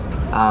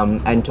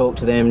 and talk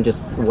to them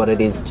just what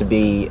it is to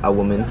be a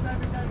woman,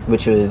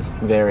 which was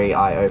very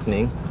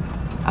eye-opening.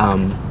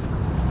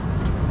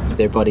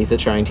 Their bodies are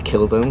trying to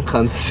kill them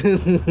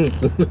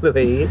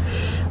constantly,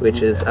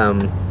 which is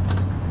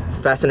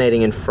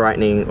fascinating and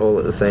frightening all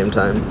at the same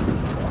time.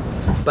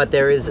 But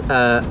there is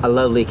a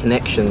lovely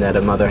connection that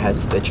a mother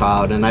has to the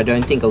child, and I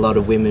don't think a lot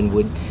of women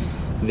would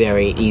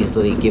very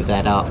easily give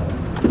that up,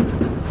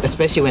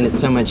 especially when it's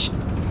so much,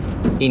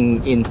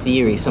 in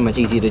theory, so much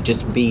easier to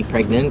just be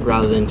pregnant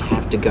rather than to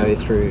have to go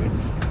through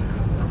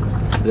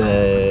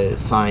the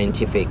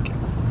scientific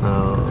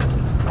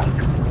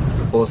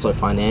also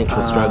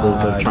financial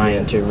struggles of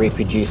trying to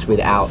reproduce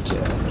without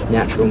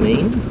natural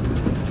means,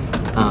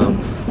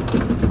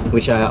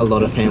 which a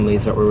lot of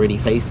families are already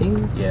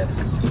facing.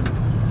 Yes.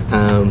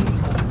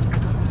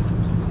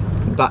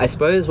 But I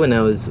suppose when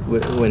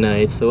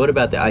I thought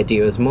about the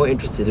idea, I was more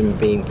interested in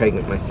being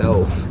pregnant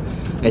myself.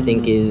 I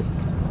think is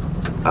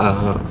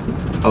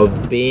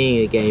of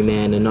being a gay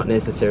man and not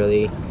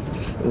necessarily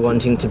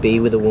wanting to be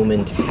with a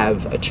woman to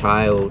have a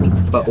child,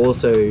 but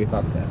also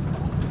Fuck that.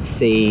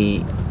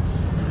 see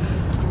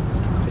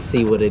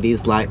what it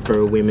is like for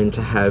a woman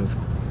to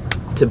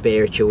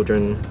bear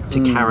children,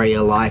 to carry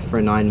a life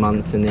for 9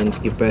 months and then to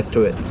give birth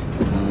to it.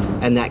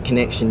 And that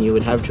connection you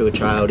would have to a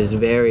child is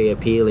very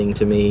appealing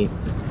to me.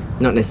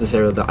 Not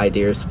necessarily the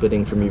idea of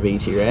splitting from your V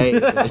to your A,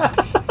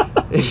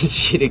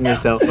 shitting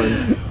yourself on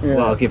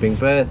while giving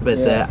birth, but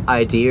the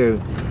idea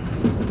of,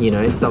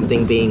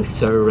 something being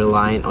so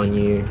reliant on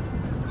you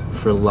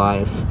for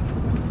life,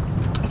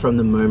 from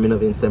the moment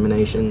of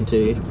insemination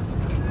to,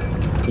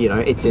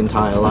 its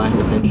entire life,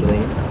 essentially.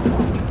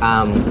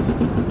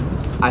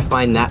 I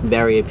find that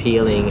very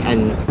appealing,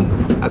 and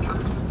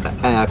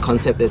a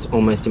concept that's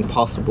almost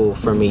impossible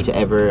for me to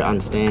ever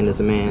understand as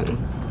a man.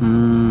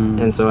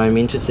 And so I'm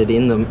interested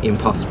in the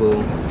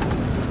impossible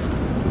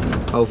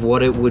of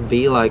what it would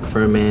be like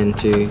for a man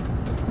to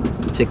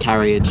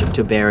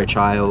bear a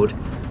child.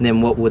 And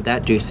then what would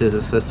that do to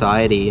the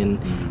society, and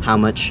how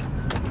much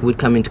would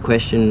come into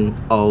question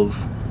of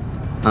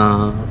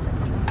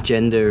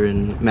gender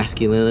and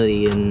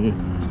masculinity,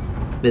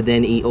 but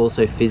then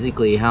also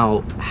physically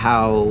how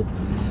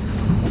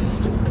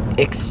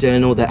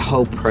external that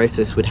whole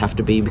process would have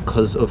to be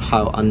because of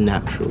how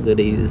unnatural it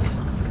is,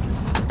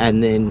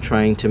 and then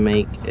trying to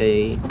make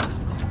a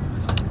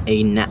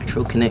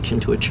natural connection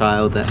to a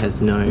child that has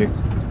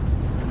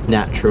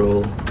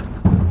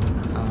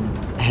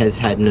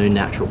had no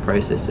natural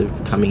process of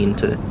coming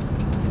into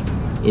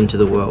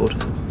the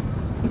world.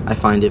 I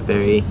find it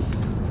very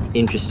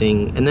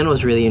interesting, and then it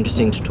was really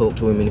interesting to talk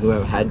to women who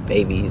have had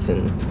babies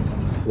and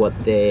what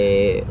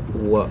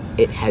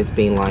it has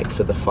been like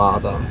for the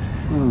father,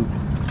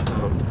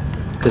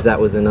 because that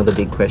was another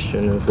big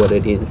question of what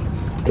it is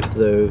if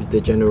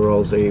the gender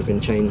roles are even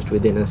changed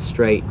within a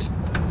straight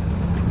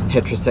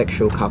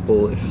heterosexual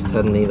couple. If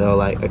suddenly they're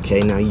like, okay,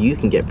 now you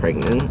can get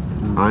pregnant,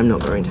 I'm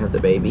not going to have the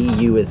baby,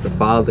 you as the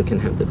father can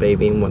have the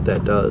baby, and what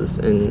that does.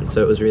 And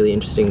so it was really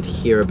interesting to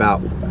hear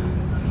about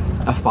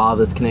a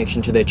father's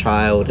connection to their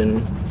child,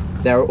 and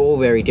they were all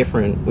very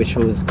different, which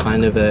was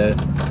kind of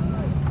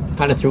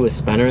threw a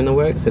spanner in the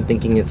works of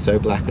thinking it's so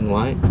black and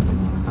white,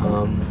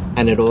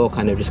 and it all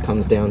kind of just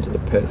comes down to the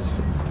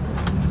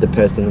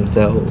person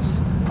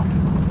themselves.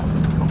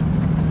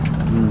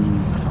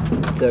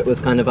 So it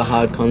was kind of a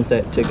hard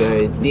concept to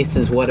go, this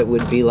is what it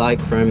would be like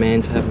for a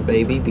man to have a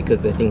baby,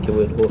 because I think it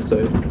would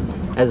also,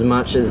 as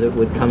much as it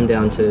would come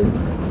down to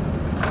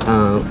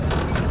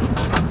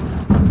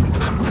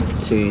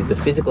the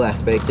physical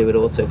aspects, it would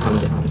also come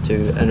down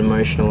to an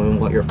emotional and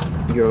what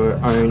your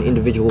own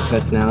individual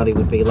personality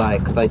would be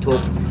like. Because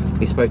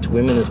we spoke to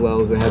women as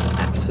well who have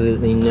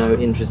absolutely no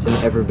interest in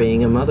ever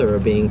being a mother or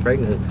being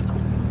pregnant.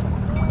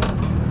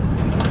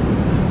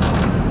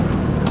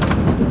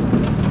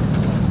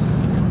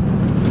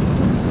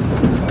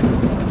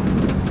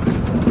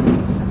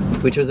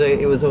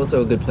 It was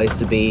also a good place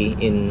to be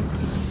in,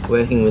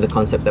 working with a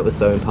concept that was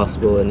so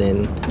impossible, and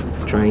then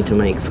trying to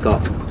make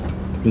Scott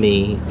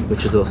me,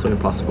 which is also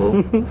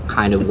impossible,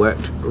 kind of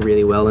worked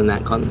really well in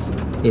that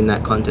context.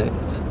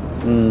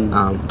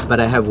 But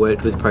I have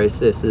worked with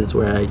processes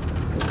where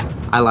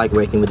I like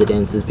working with the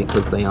dancers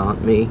because they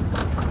aren't me,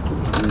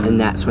 and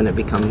that's when it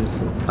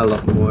becomes a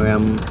lot more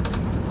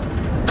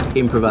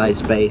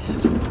improvised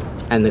based,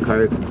 and the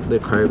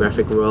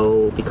choreographic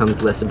role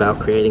becomes less about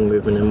creating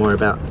movement and more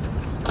about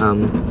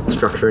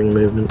structuring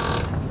movement.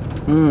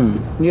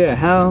 Yeah,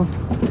 how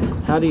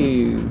do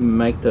you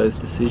make those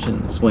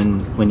decisions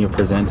when you're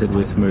presented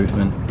with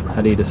movement?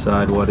 How do you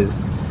decide what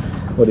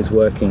is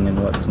working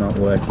and what's not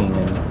working,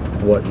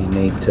 and what you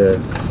need to?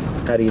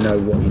 How do you know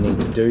what you need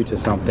to do to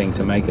something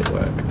to make it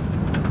work?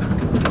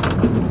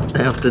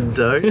 I often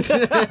don't.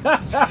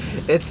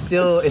 It's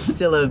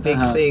still a big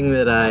thing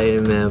that I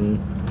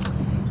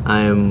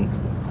am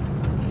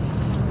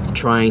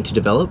trying to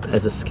develop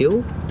as a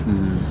skill.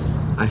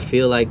 I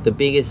feel like the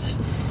biggest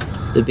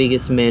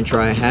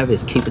mantra I have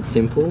is keep it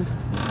simple.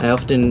 I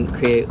often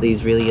create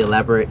these really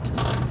elaborate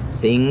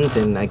things,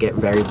 and I get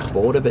very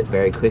bored of it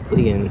very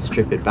quickly and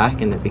strip it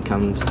back, and it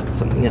becomes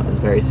something that was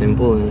very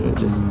simple, and it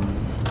just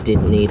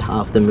didn't need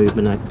half the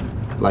movement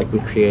we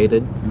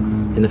created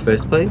in the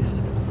first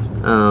place.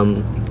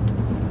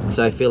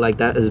 So I feel like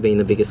that has been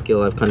the biggest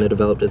skill I've kind of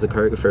developed as a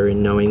choreographer,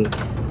 in knowing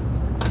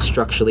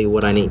structurally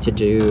what I need to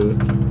do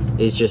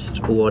is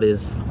just what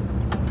is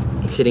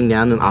sitting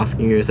down and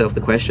asking yourself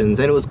the questions.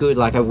 And it was good,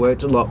 I've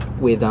worked a lot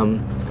with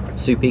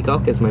Sue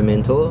Peacock as my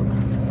mentor,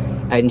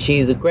 and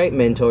she's a great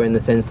mentor in the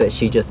sense that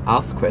she just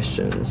asks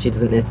questions. She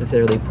doesn't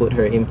necessarily put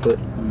her input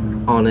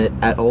on it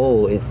at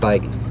all. It's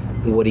like,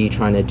 what are you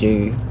trying to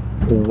do?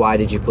 Why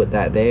did you put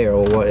that there?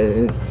 Or what?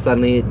 And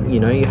suddenly,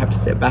 you have to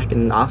step back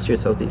and ask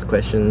yourself these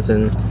questions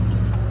and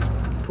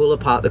pull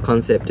apart the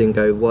concept and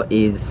go, what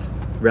is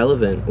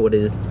relevant? What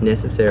is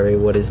necessary?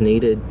 What is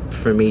needed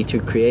for me to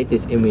create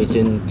this image?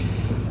 And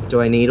do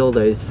I need all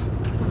those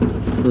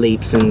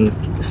leaps and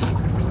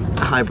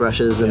high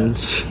brushes and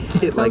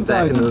shit like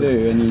that? Sometimes you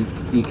do, and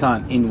you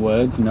can't in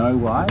words know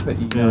why, but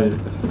you know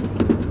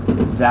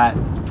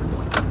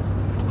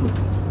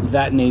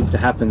that needs to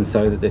happen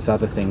so that this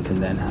other thing can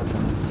then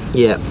happen.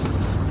 Yeah.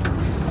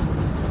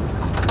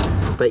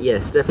 But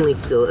yes, definitely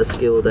still a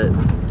skill that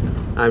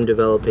I'm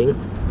developing.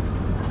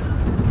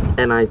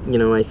 And I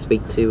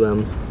speak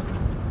to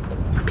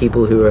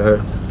people who are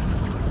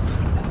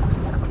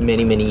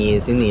many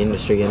years in the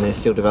industry, and they're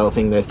still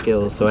developing their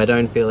skills, so I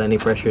don't feel any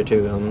pressure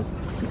to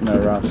No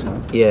rush. Huh?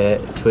 Yeah,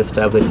 to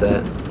establish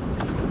that.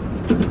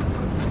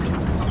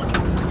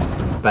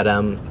 But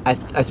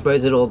I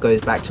suppose it all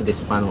goes back to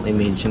this final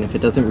image, and if it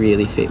doesn't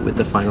really fit with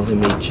the final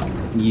image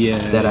Yeah.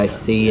 that I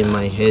see in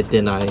my head,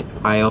 then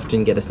I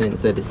often get a sense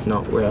that it's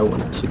not where I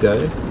want it to go.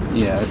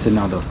 Yeah, it's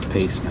another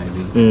piece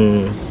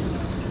maybe.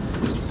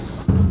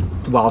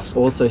 Whilst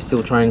also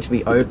still trying to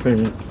be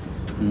open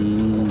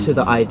to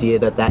the idea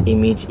that that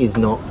image is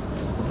not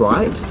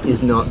right,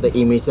 is not the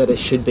image that it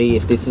should be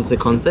if this is the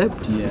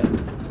concept. Yeah.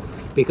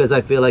 Because I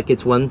feel like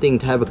it's one thing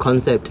to have a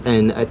concept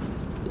and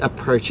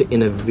approach it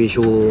in a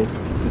visual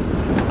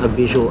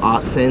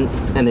art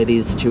sense, and it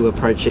is to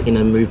approach it in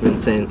a movement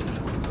sense.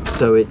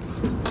 So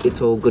it's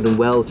all good and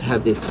well to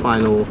have this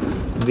final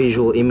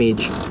visual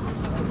image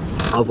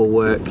of a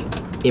work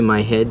in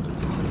my head,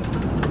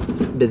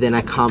 but then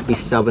I can't be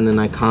stubborn and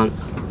I can't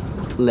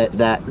let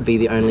that be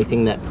the only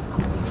thing that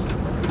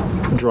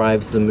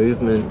drives the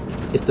movement.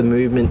 If the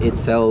movement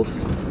itself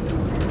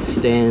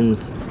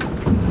stands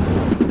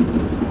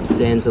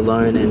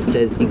alone and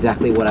says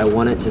exactly what I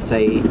want it to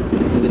say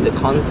with the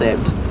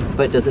concept,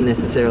 but doesn't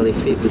necessarily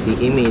fit with the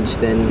image,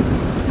 then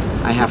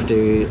I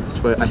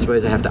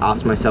suppose I have to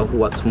ask myself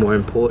what's more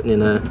important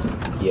in a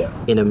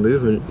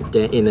movement,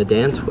 in a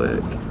dance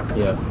work.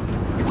 Yeah.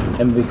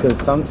 And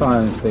because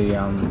sometimes it's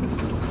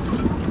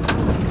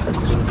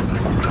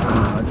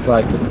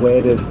like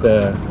where does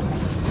the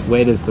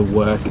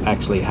work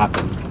actually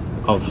happen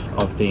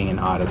of being an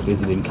artist?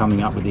 Is it in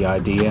coming up with the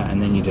idea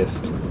and then you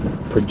just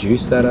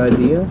produce that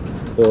idea,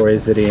 or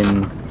does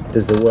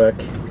the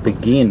work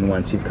begin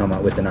once you've come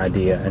up with an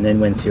idea, and then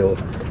once you're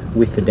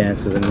with the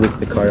dancers and with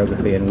the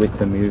choreography and with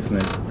the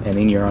movement and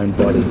in your own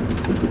body,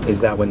 is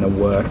that when the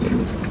work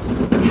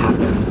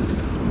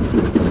happens?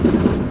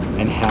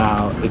 And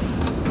how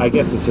I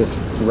guess it's just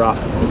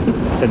rough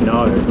to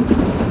know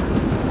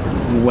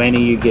when are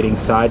you getting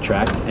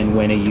sidetracked and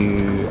when are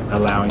you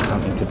allowing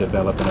something to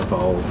develop and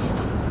evolve.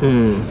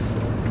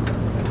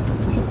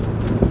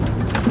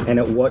 And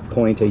at what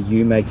point are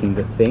you making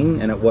the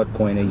thing, and at what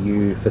point are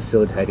you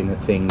facilitating the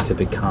thing to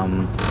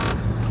become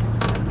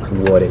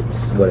what it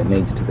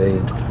needs to be?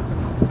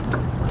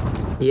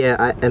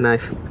 Yeah,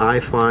 I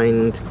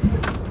find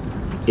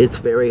it's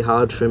very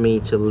hard for me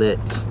to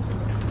let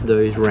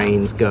those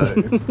reins go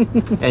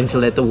and to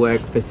let the work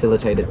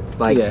facilitate it.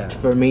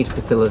 For me to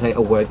facilitate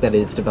a work that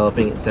is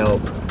developing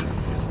itself.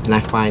 And I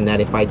find that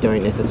if I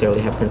don't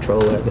necessarily have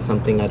control over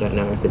something, I don't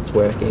know if it's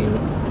working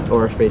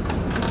or if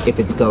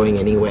it's going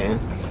anywhere.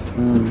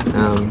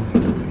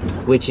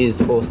 Which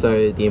is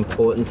also the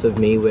importance of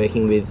me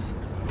working with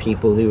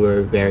people who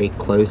are very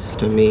close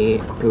to me,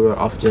 who are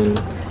often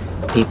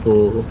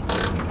people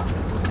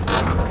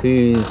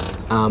whose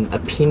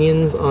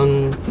opinions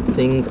on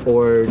things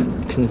or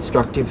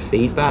constructive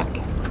feedback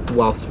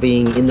whilst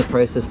being in the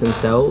process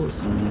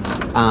themselves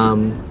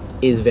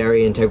is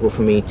very integral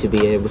for me to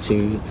be able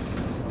to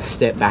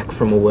step back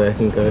from a work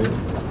and go,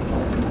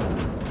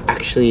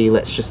 actually,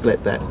 let's just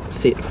let that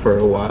sit for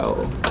a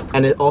while.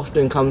 And it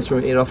often comes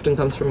from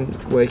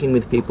working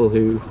with people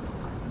who,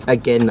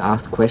 again,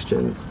 ask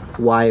questions.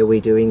 Why are we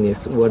doing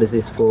this? What is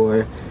this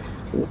for?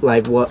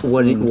 Like, what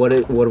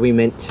are we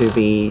meant to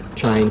be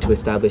trying to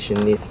establish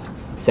in this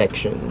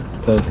section?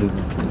 Those are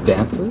the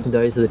dancers?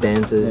 Those are the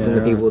dancers and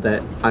the people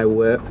that I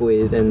work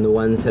with and the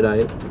ones that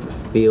I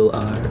feel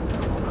are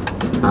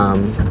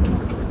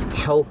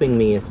helping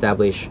me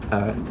establish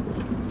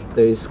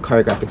those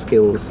choreographic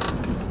skills.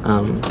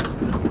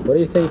 What do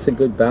you think is a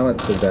good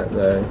balance of that,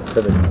 though?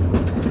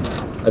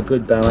 A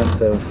good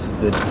balance of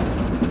the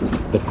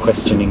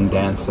questioning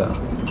dancer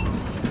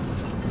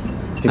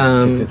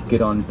to just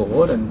get on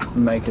board and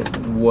make it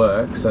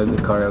work, so the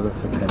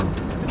choreographer can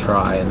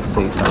try and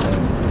see something.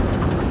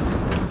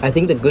 I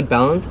think the good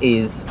balance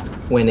is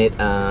when it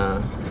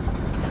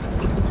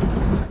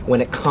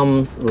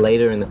comes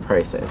later in the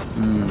process,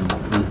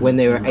 when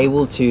they were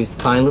able to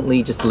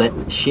silently just let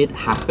shit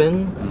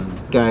happen.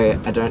 Go,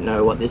 I don't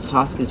know what this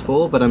task is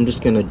for, but I'm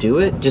just going to do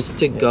it, just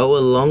to go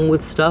along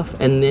with stuff.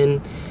 And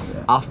then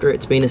after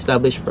it's been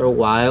established for a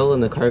while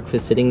and the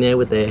choreographer's sitting there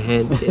with their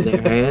hand in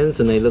their hands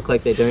and they look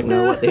like they don't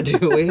know what they're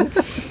doing,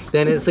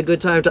 then it's a good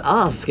time to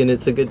ask, and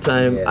it's a good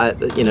time,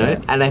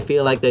 and I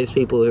feel like those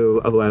people who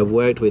I've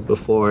worked with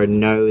before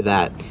know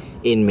that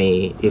in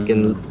me. Who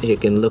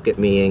can look at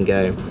me and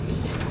go,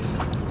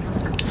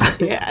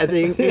 yeah, I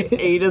think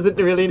he doesn't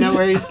really know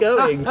where he's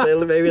going,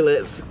 so maybe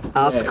let's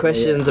ask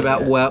questions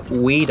about what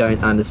we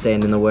don't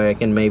understand in the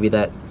work, and maybe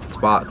that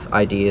sparks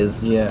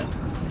ideas. Yeah,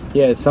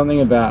 it's something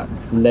about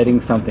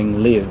letting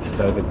something live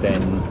so that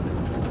then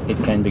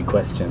it can be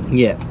questioned.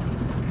 Yeah.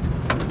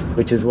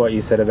 Which is what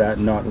you said about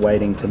not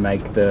waiting to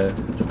make the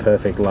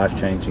perfect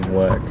life-changing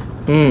work.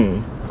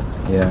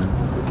 Yeah.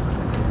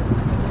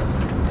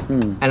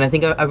 And I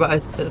think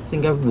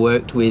I've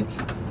worked with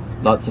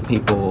lots of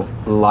people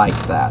like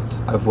that.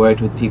 I've worked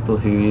with people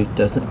who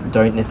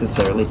don't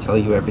necessarily tell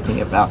you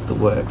everything about the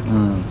work.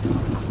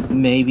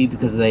 Maybe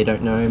because they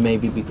don't know,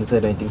 maybe because they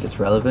don't think it's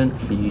relevant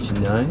for you to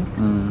know.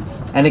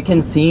 And it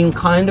can seem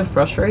kind of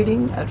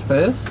frustrating at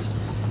first,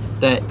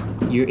 that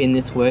you're in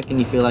this work and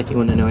you feel like you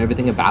want to know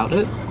everything about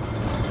it.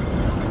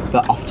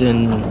 But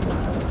often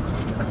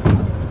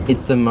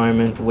it's the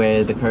moment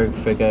where the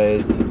choreographer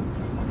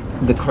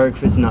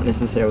is not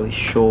necessarily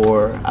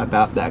sure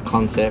about that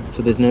concept,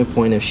 so there's no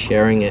point of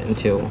sharing it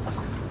until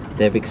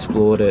they've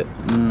explored it.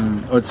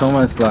 Or it's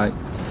almost like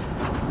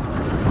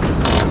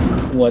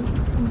what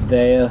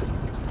they're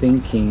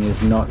thinking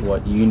is not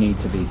what you need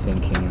to be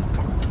thinking,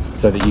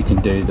 so that you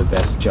can do the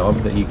best job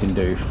that you can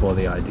do for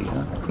the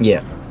idea.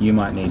 Yeah. You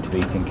might need to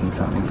be thinking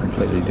something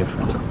completely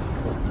different,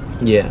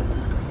 Yeah.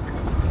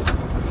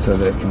 so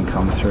that it can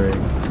come through.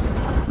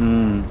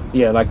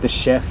 Yeah, like the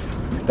chef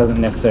doesn't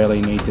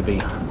necessarily need to be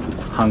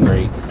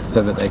hungry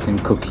so that they can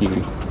cook you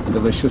a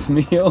delicious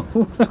meal.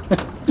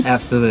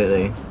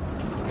 Absolutely.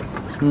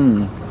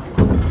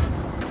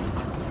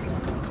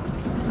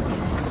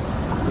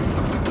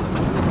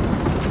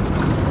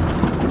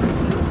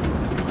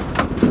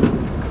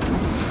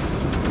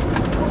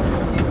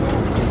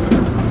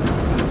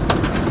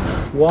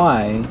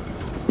 Why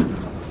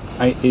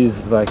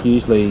is like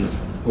usually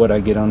what I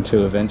get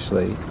onto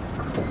eventually.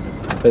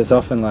 But it's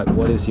often like,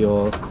 what is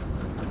your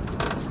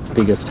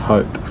biggest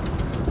hope?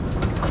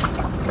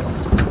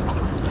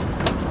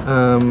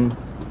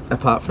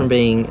 Apart from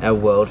being a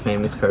world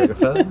famous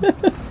choreographer,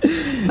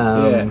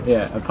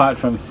 Yeah. Apart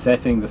from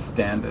setting the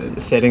standard.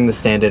 setting the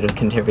standard of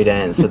contemporary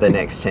dance for the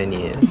next 10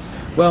 years.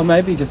 Well,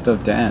 maybe just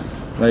of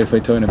dance. Like if we're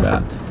talking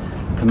about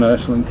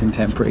commercial and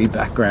contemporary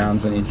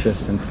backgrounds and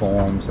interests and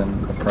forms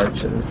and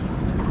approaches,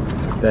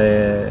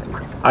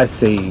 I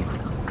see.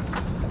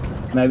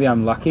 Maybe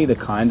I'm lucky the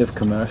kind of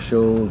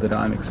commercial that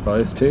I'm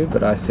exposed to,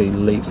 but I see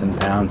leaps and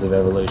bounds of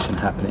evolution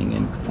happening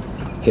in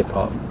hip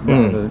hop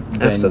rather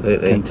than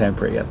absolutely.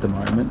 contemporary at the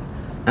moment.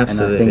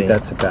 Absolutely. And I think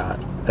that's about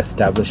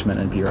establishment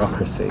and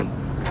bureaucracy.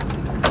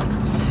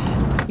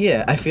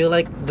 Yeah, I feel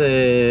like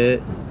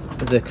the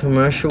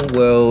commercial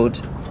world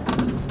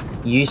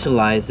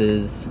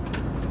utilizes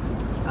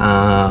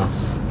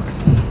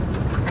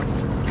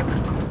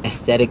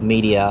aesthetic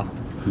media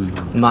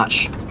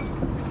much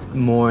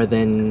more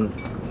than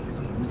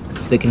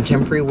the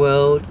contemporary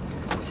world,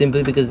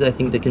 simply because I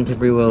think the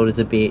contemporary world is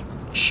a bit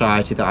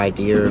shy to the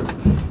idea of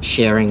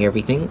sharing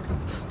everything.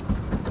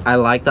 I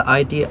like the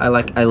idea. I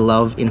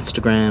love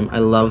Instagram. I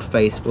love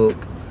Facebook.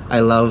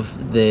 I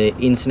love the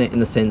internet in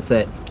the sense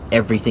that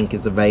everything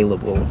is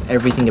available.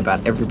 Everything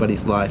about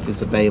everybody's life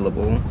is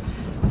available.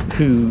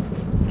 Who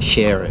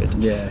share it?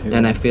 Yeah.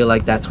 And I feel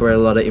like that's where a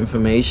lot of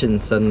information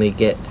suddenly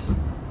gets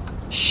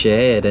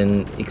shared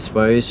and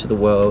exposed to the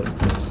world,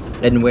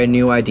 and where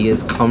new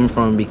ideas come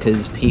from,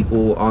 because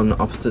people on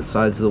opposite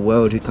sides of the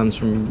world who comes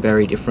from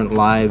very different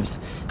lives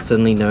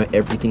suddenly know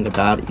everything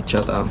about each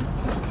other.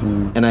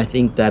 And I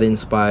think that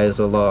inspires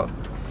a lot.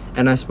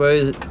 And I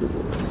suppose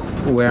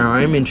where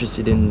I'm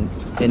interested in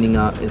ending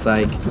up is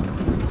like,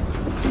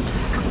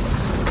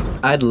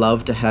 I'd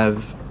love to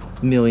have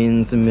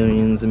millions and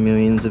millions and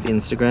millions of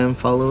Instagram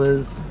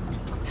followers,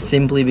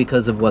 simply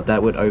because of what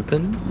that would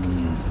open.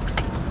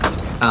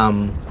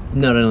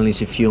 Not only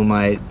to fuel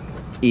my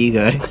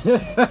ego,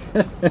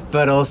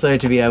 but also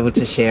to be able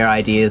to share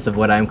ideas of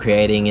what I'm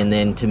creating and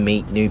then to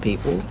meet new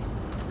people.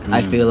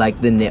 I feel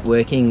like the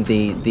networking,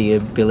 the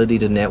ability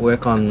to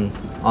network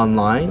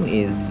online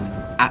is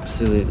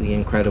absolutely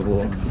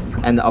incredible,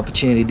 and the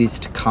opportunities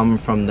to come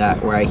from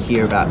that, where I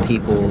hear about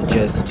people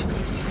just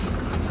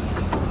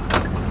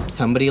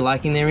somebody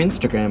liking their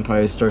Instagram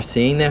post or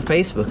seeing their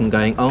Facebook and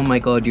going, oh my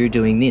god, you're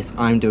doing this,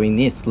 I'm doing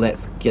this,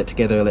 let's get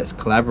together, let's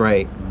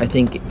collaborate. I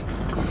think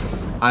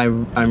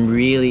I'm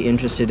really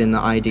interested in the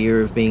idea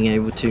of being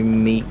able to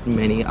meet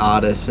many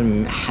artists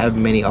and have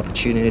many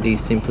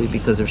opportunities simply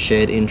because of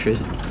shared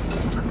interest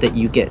that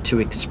you get to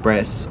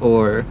express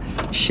or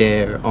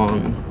share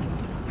on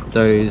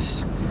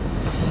those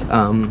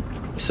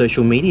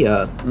social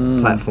media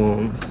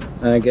platforms.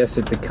 And I guess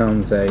it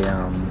becomes a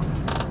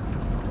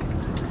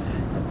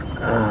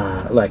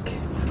like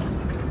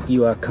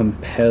you are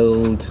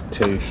compelled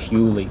to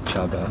fuel each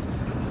other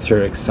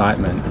through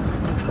excitement,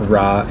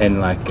 and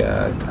like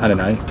I don't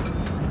know,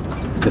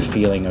 the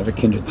feeling of a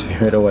kindred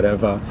spirit or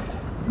whatever,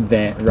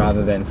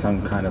 rather than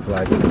some kind of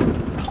like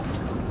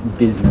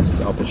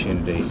business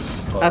opportunity.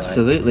 Or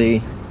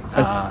Absolutely.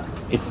 like,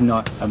 it's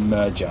not a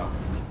merger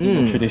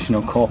in the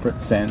traditional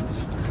corporate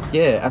sense.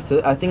 Yeah,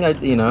 absolutely. I think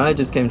I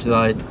just came to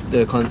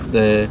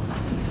the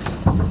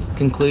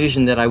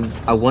conclusion that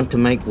I want to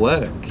make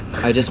work.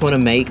 I just want to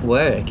make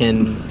work,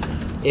 and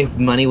if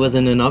money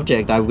wasn't an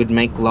object, I would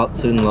make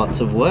lots and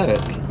lots of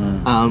work.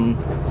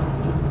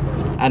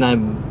 And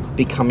I'm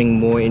becoming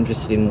more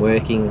interested in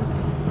working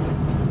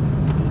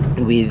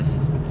with,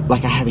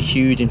 like, I have a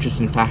huge interest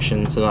in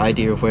fashion, so the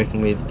idea of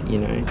working with,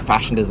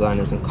 fashion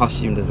designers and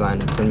costume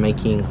designers and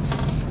making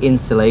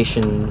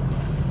installation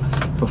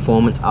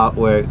performance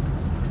artwork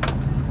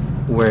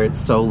where it's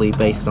solely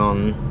based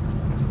on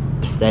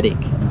aesthetic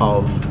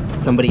of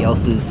somebody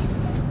else's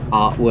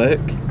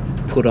artwork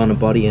put on a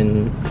body,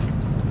 and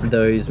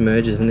those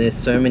mergers. And there's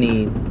so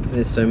many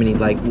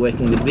like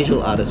working with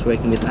visual artists,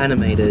 working with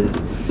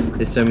animators,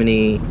 there's so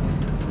many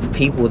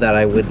people that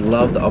I would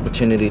love the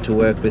opportunity to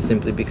work with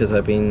simply because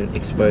I've been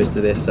exposed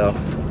to their stuff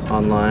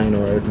online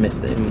or I've met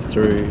them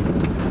through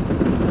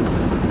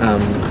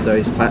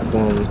those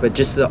platforms. But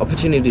just the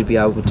opportunity to be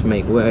able to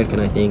make work,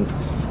 and I think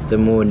the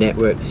more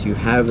networks you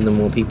have and the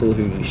more people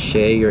who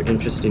share your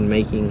interest in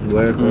making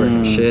work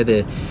or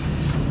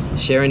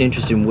share an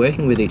interest in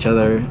working with each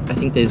other, I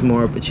think there's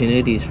more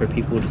opportunities for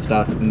people to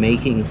start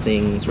making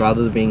things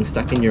rather than being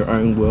stuck in your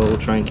own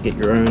world trying to get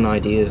your own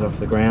ideas off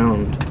the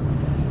ground.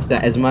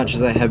 That as much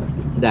as I have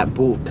that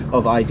book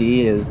of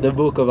ideas that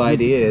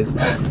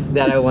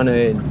I want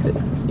to,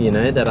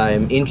 that I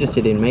am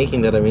interested in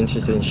making, that I'm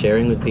interested in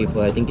sharing with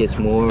people, I think it's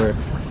more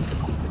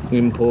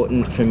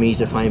important for me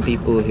to find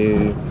people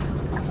who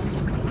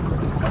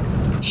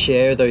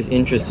share those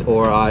interests,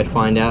 or I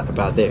find out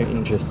about their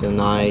interests and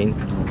I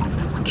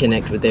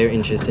connect with their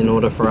interests in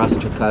order for us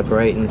to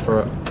collaborate and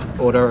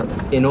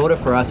in order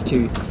for us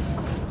to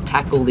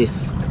tackle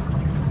this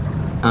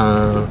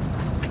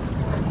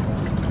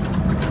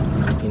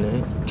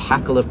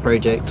tackle a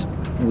project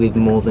with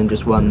more than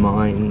just one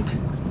mind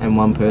and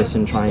one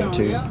person trying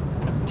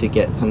to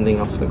get something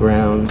off the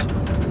ground.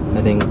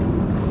 I think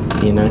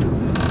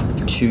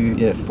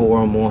 4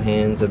 or more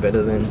hands are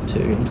better than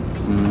 2.